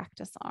that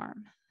cactus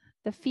arm.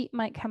 The feet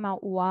might come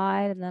out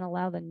wide and then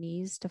allow the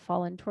knees to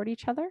fall in toward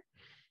each other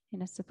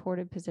in a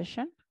supported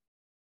position.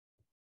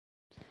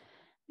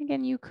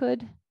 Again, you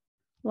could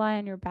lie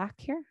on your back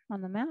here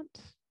on the mat.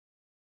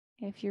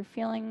 If you're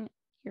feeling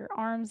your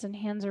arms and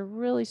hands are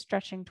really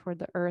stretching toward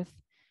the earth,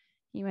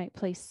 you might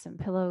place some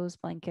pillows,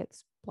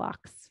 blankets,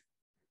 blocks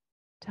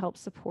to help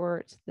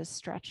support this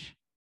stretch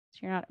so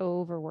you're not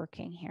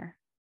overworking here.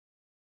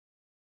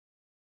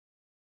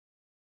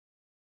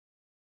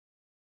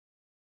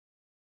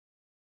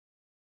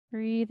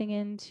 Breathing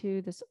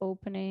into this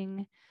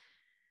opening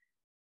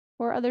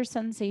or other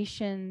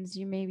sensations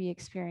you may be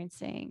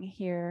experiencing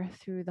here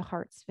through the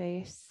heart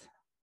space.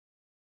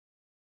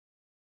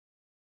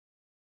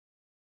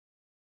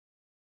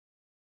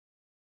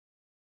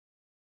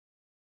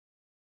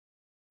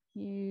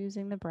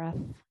 Using the breath.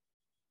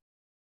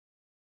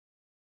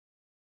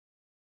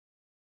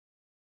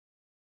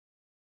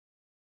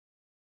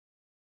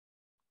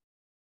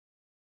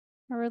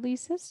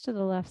 Releases to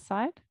the left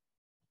side.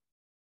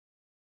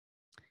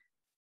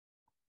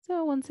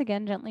 So once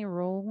again, gently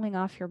rolling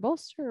off your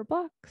bolster or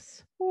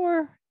blocks,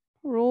 or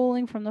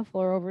rolling from the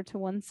floor over to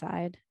one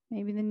side.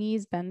 Maybe the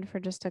knees bend for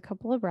just a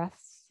couple of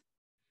breaths.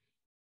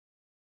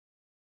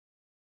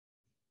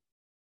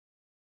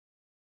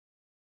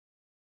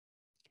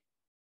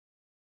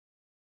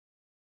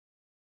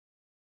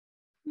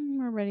 And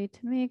we're ready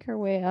to make our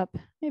way up,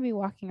 maybe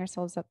walking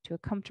ourselves up to a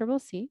comfortable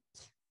seat.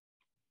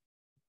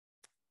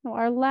 Now,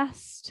 our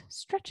last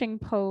stretching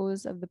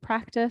pose of the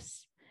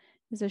practice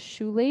is a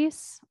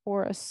shoelace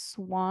or a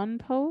swan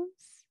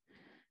pose.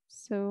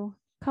 So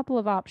a couple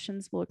of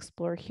options we'll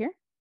explore here.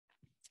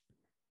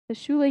 The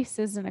shoelace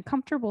is in a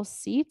comfortable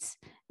seat,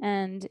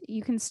 and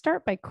you can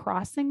start by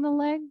crossing the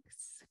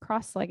legs,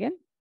 cross-legged,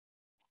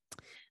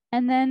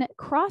 and then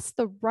cross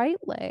the right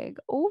leg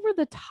over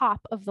the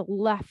top of the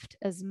left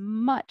as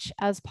much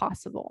as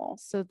possible.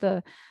 So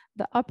the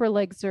upper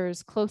legs are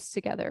as close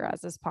together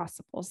as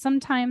possible.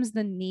 Sometimes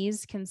the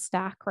knees can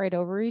stack right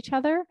over each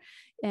other,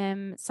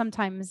 and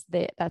sometimes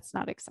that's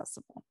not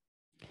accessible.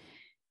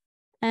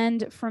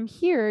 And from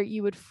here,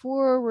 you would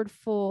forward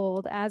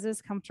fold as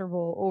is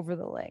comfortable over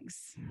the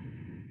legs.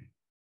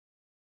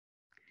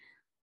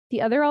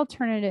 The other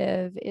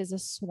alternative is a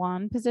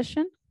swan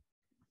position.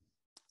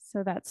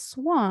 So that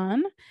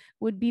swan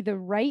would be the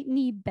right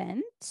knee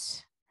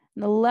bent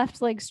and the left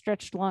leg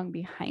stretched long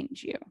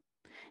behind you.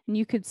 And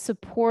you could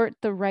support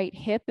the right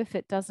hip if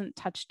it doesn't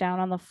touch down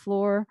on the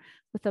floor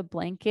with a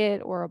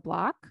blanket or a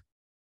block.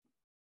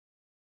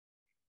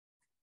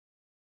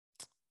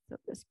 So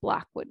this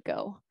block would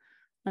go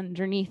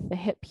underneath the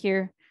hip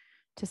here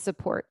to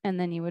support, and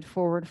then you would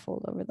forward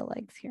fold over the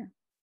legs here.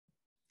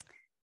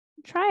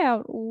 Try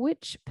out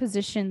which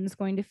position is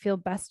going to feel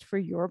best for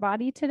your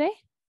body today.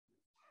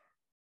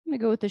 I'm going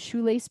to go with the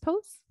shoelace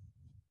pose.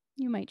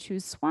 You might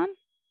choose swan.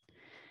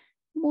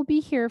 We'll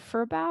be here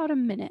for about a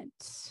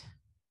minute.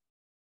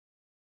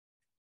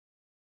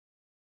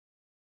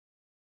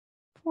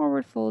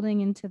 Forward folding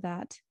into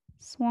that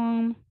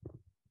swan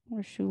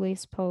or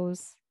shoelace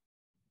pose.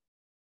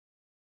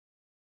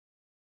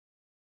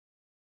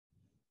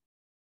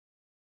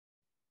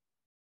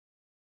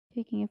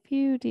 Taking a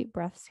few deep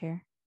breaths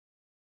here.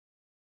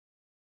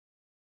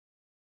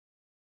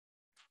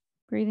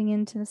 Breathing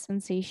into the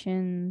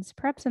sensations,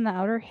 perhaps in the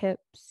outer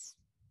hips,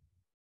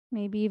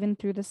 maybe even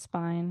through the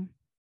spine.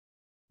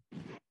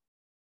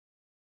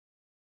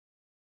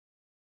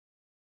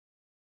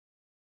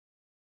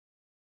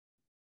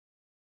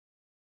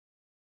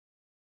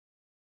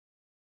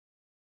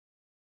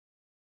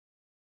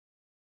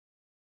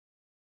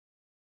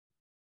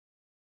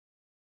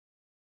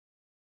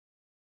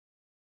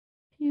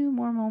 Few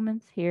more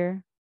moments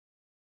here.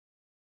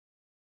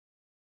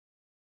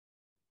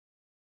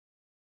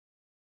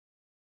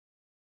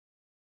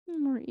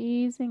 And we're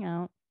easing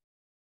out.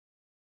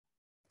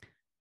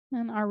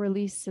 And our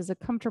release is a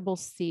comfortable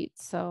seat.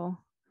 So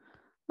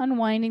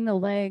unwinding the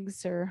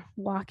legs or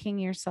walking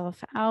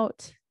yourself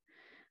out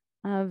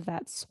of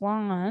that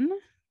swan.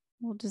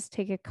 We'll just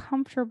take a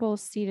comfortable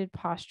seated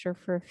posture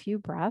for a few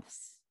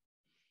breaths.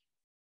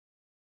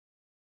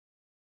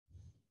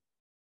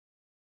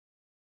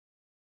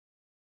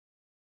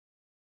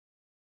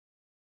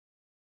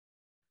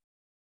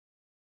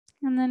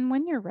 And then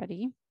when you're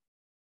ready,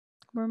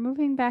 we're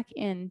moving back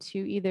into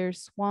either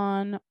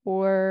swan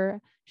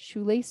or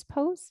shoelace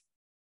pose.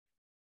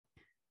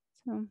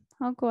 So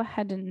I'll go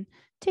ahead and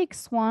take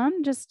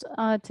swan just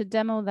to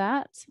demo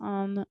that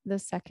on the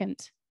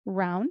second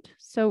round.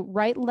 So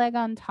right leg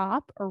on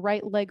top or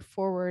right leg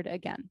forward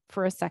again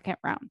for a second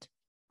round.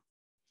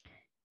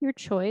 Your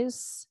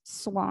choice,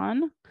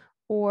 swan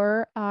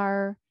or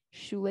our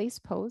shoelace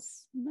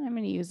pose. I'm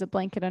going to use a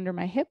blanket under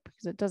my hip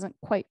because it doesn't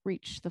quite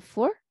reach the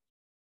floor.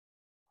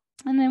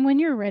 And then when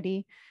you're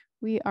ready,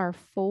 we are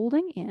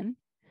folding in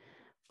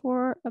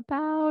for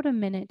about a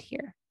minute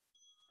here.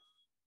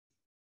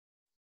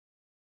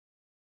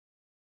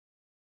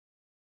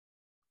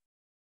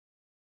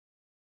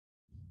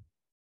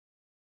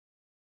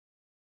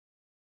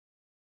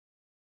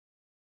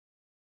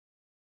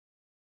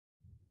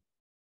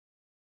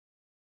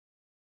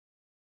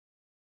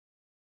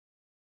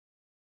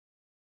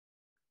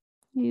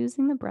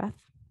 Using the breath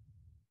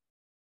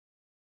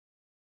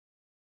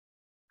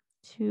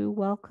to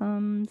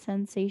welcome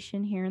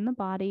sensation here in the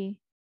body.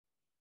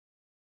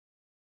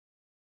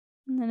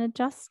 And then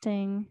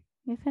adjusting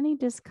if any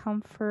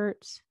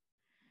discomfort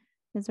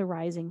is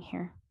arising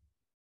here.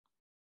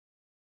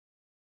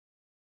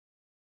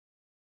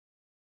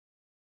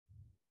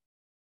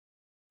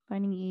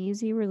 Finding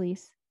easy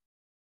release.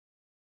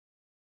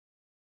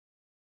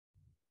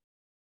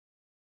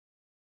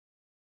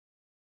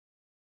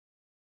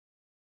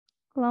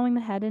 Allowing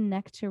the head and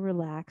neck to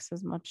relax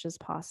as much as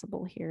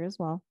possible here as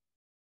well.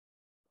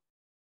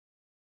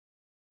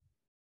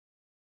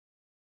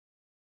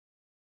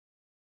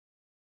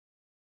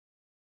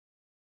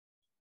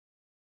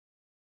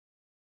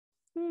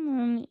 And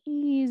then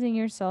easing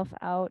yourself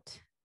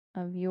out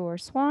of your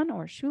swan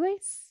or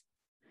shoelace.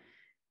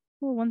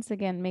 We'll once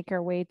again make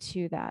our way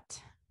to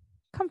that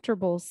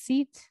comfortable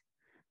seat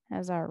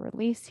as our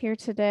release here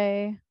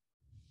today.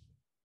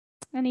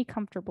 Any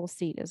comfortable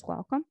seat is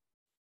welcome.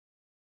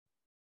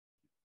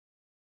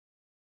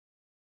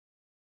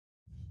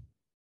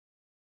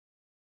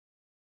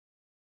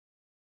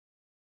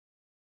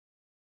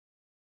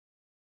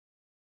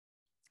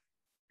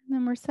 And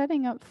then we're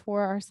setting up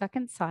for our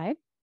second side.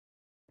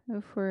 So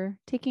if we're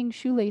taking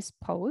shoelace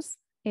pose,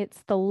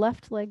 it's the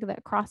left leg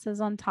that crosses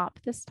on top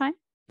this time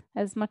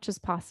as much as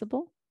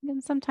possible.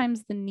 And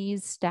sometimes the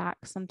knees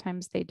stack,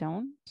 sometimes they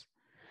don't.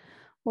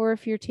 Or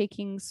if you're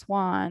taking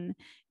swan,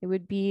 it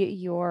would be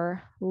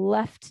your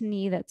left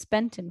knee that's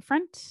bent in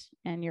front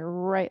and your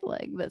right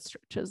leg that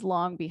stretches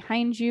long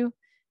behind you.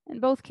 In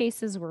both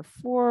cases, we're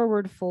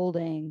forward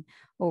folding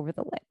over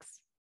the legs.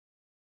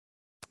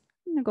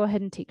 I'm going to go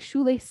ahead and take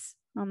shoelace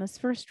on this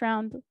first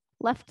round.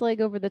 Left leg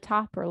over the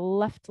top or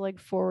left leg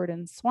forward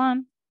in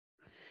swan.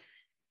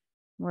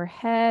 We're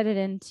headed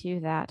into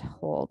that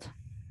hold.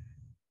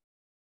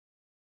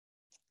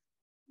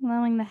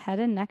 Allowing the head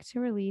and neck to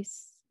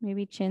release,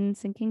 maybe chin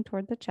sinking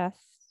toward the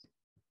chest.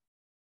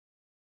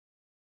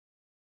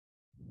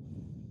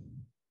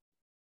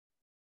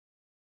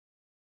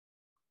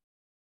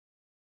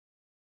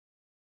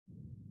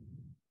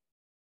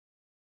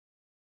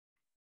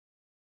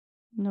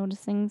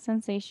 Noticing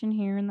sensation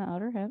here in the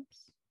outer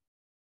hips.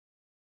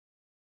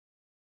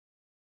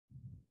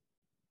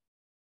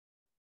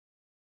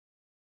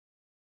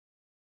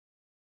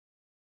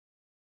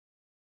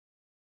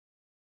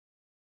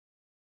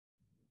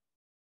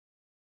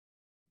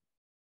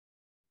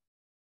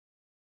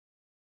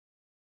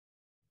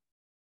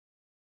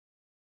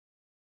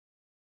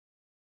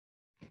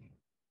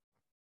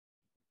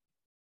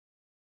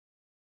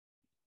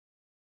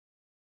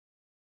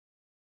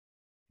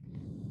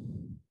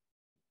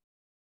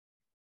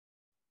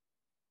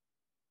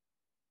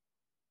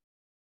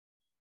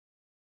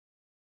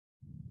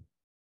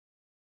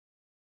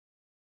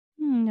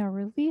 Now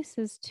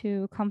releases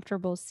to a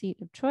comfortable seat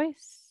of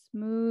choice,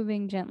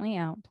 moving gently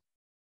out.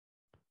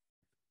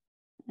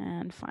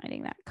 And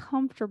finding that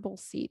comfortable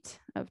seat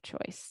of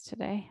choice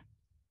today.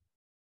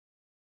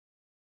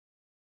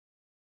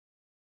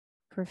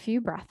 For a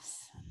few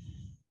breaths.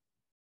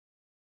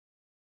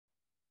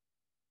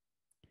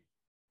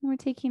 And we're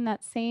taking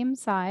that same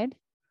side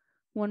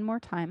one more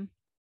time.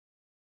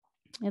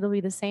 It'll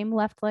be the same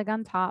left leg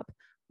on top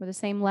or the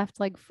same left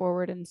leg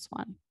forward in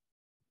swan.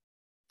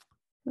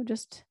 So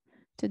just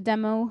to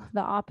demo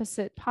the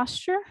opposite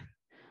posture,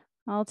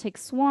 I'll take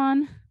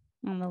swan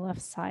on the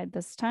left side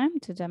this time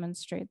to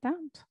demonstrate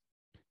that.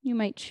 You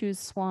might choose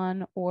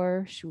swan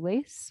or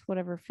shoelace,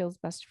 whatever feels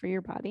best for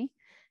your body.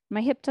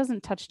 My hip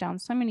doesn't touch down,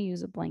 so I'm going to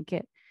use a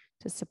blanket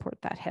to support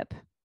that hip.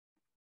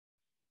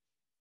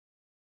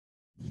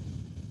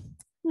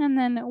 And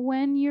then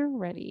when you're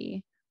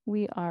ready,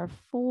 we are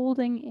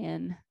folding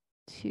in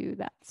to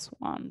that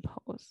swan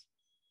pose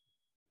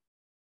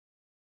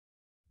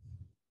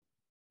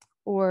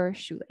or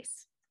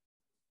shoelace,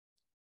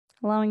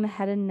 allowing the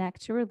head and neck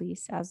to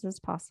release as is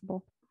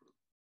possible.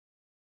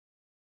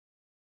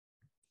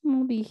 And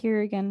we'll be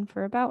here again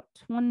for about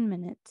 1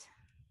 minute.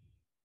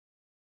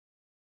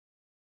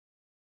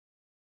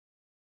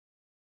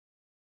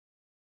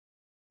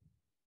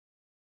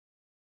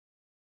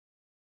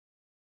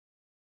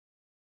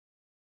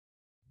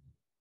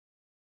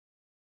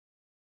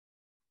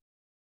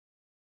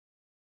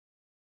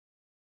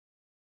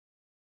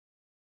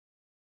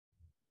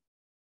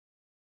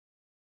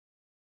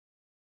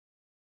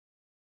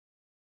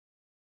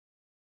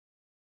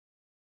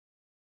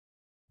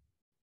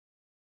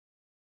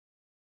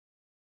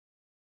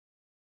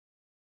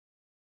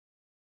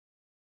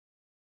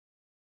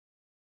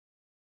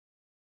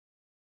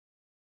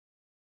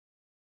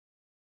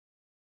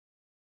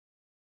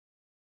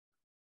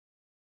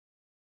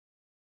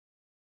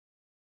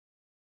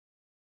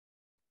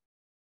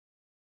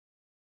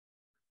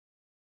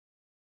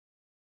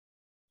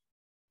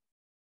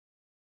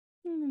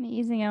 And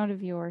easing out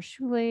of your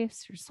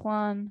shoelace or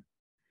swan.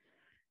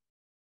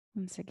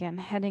 Once again,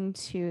 heading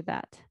to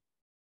that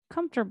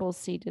comfortable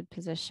seated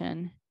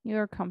position,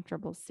 your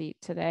comfortable seat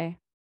today.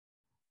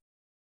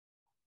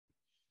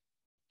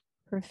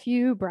 For a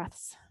few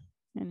breaths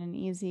and an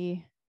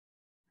easy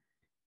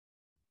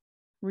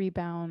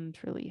rebound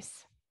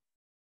release,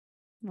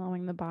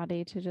 allowing the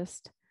body to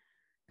just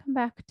come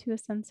back to a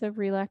sense of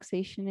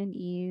relaxation and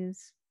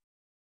ease.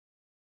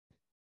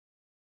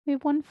 We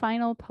have one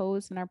final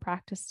pose in our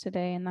practice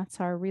today, and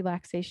that's our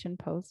relaxation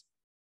pose.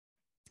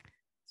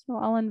 So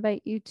I'll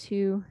invite you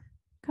to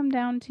come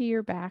down to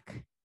your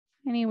back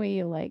any way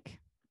you like.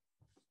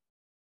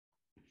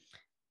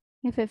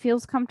 If it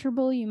feels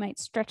comfortable, you might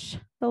stretch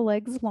the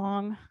legs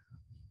long,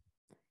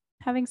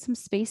 having some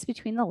space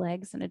between the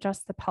legs, and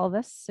adjust the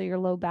pelvis so your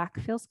low back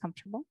feels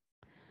comfortable.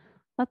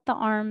 Let the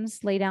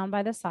arms lay down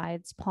by the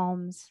sides,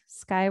 palms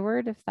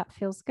skyward if that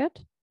feels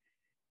good.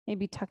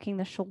 Maybe tucking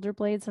the shoulder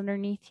blades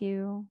underneath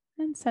you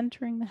and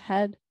centering the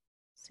head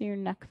so your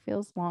neck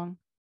feels long.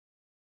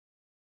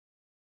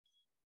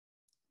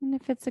 And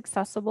if it's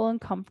accessible and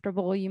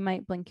comfortable, you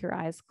might blink your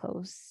eyes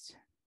closed,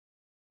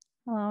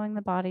 allowing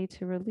the body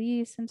to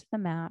release into the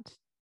mat.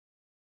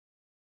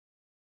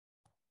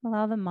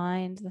 Allow the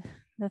mind,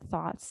 the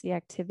thoughts, the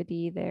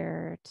activity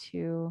there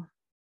to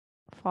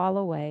fall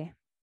away.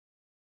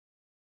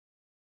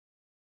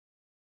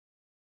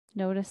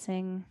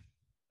 Noticing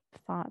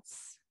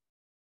thoughts,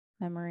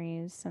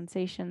 memories,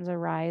 sensations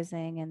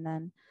arising, and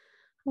then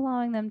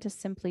allowing them to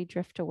simply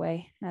drift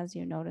away as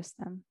you notice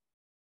them.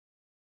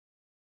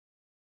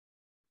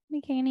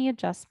 Making any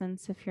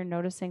adjustments if you're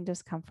noticing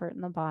discomfort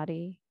in the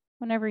body,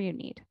 whenever you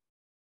need.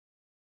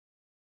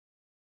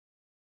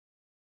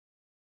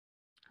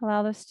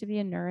 Allow this to be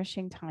a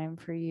nourishing time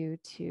for you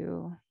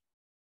to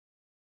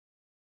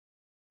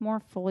more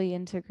fully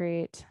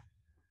integrate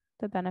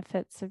the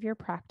benefits of your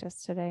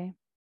practice today,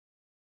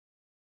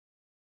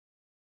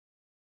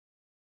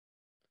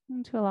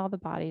 and to allow the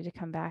body to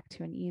come back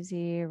to an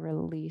easy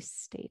release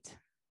state.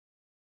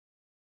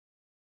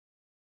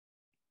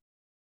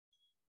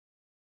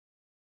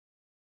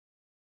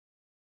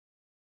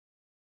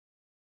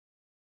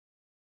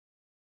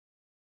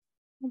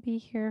 We'll be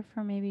here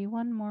for maybe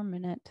 1 more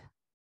minute.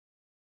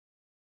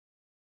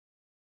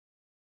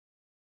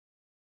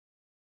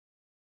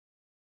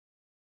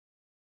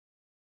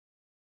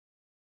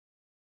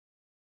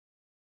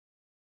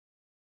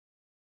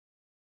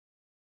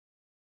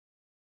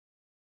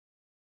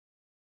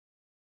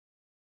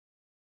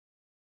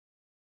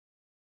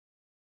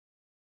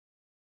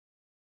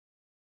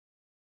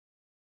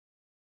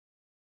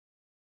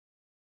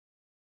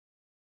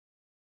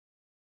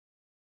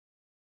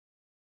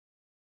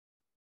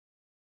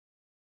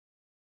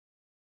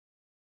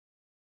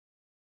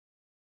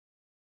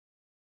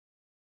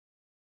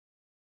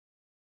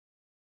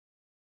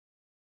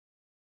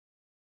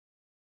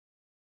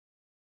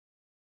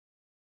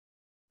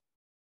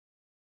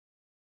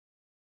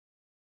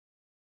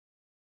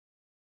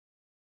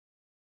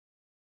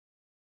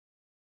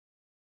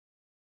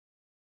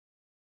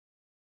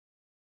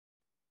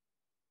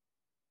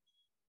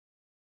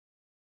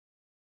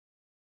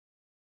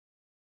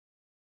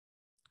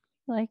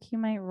 Like you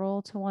might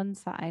roll to one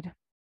side,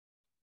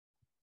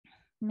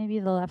 maybe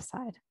the left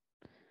side.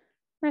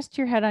 Rest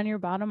your head on your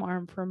bottom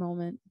arm for a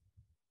moment.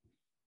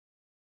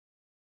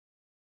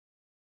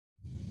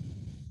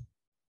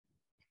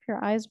 If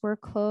your eyes were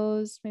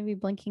closed, maybe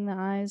blinking the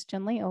eyes,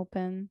 gently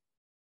open.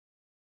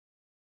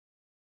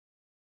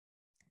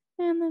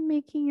 And then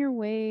making your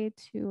way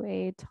to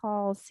a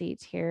tall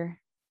seat here.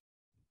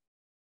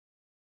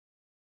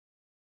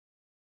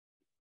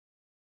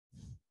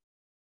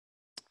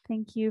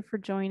 Thank you for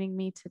joining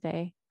me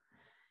today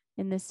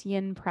in this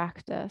yin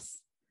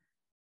practice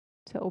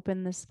to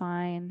open the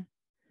spine,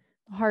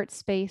 the heart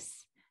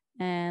space,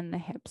 and the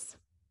hips.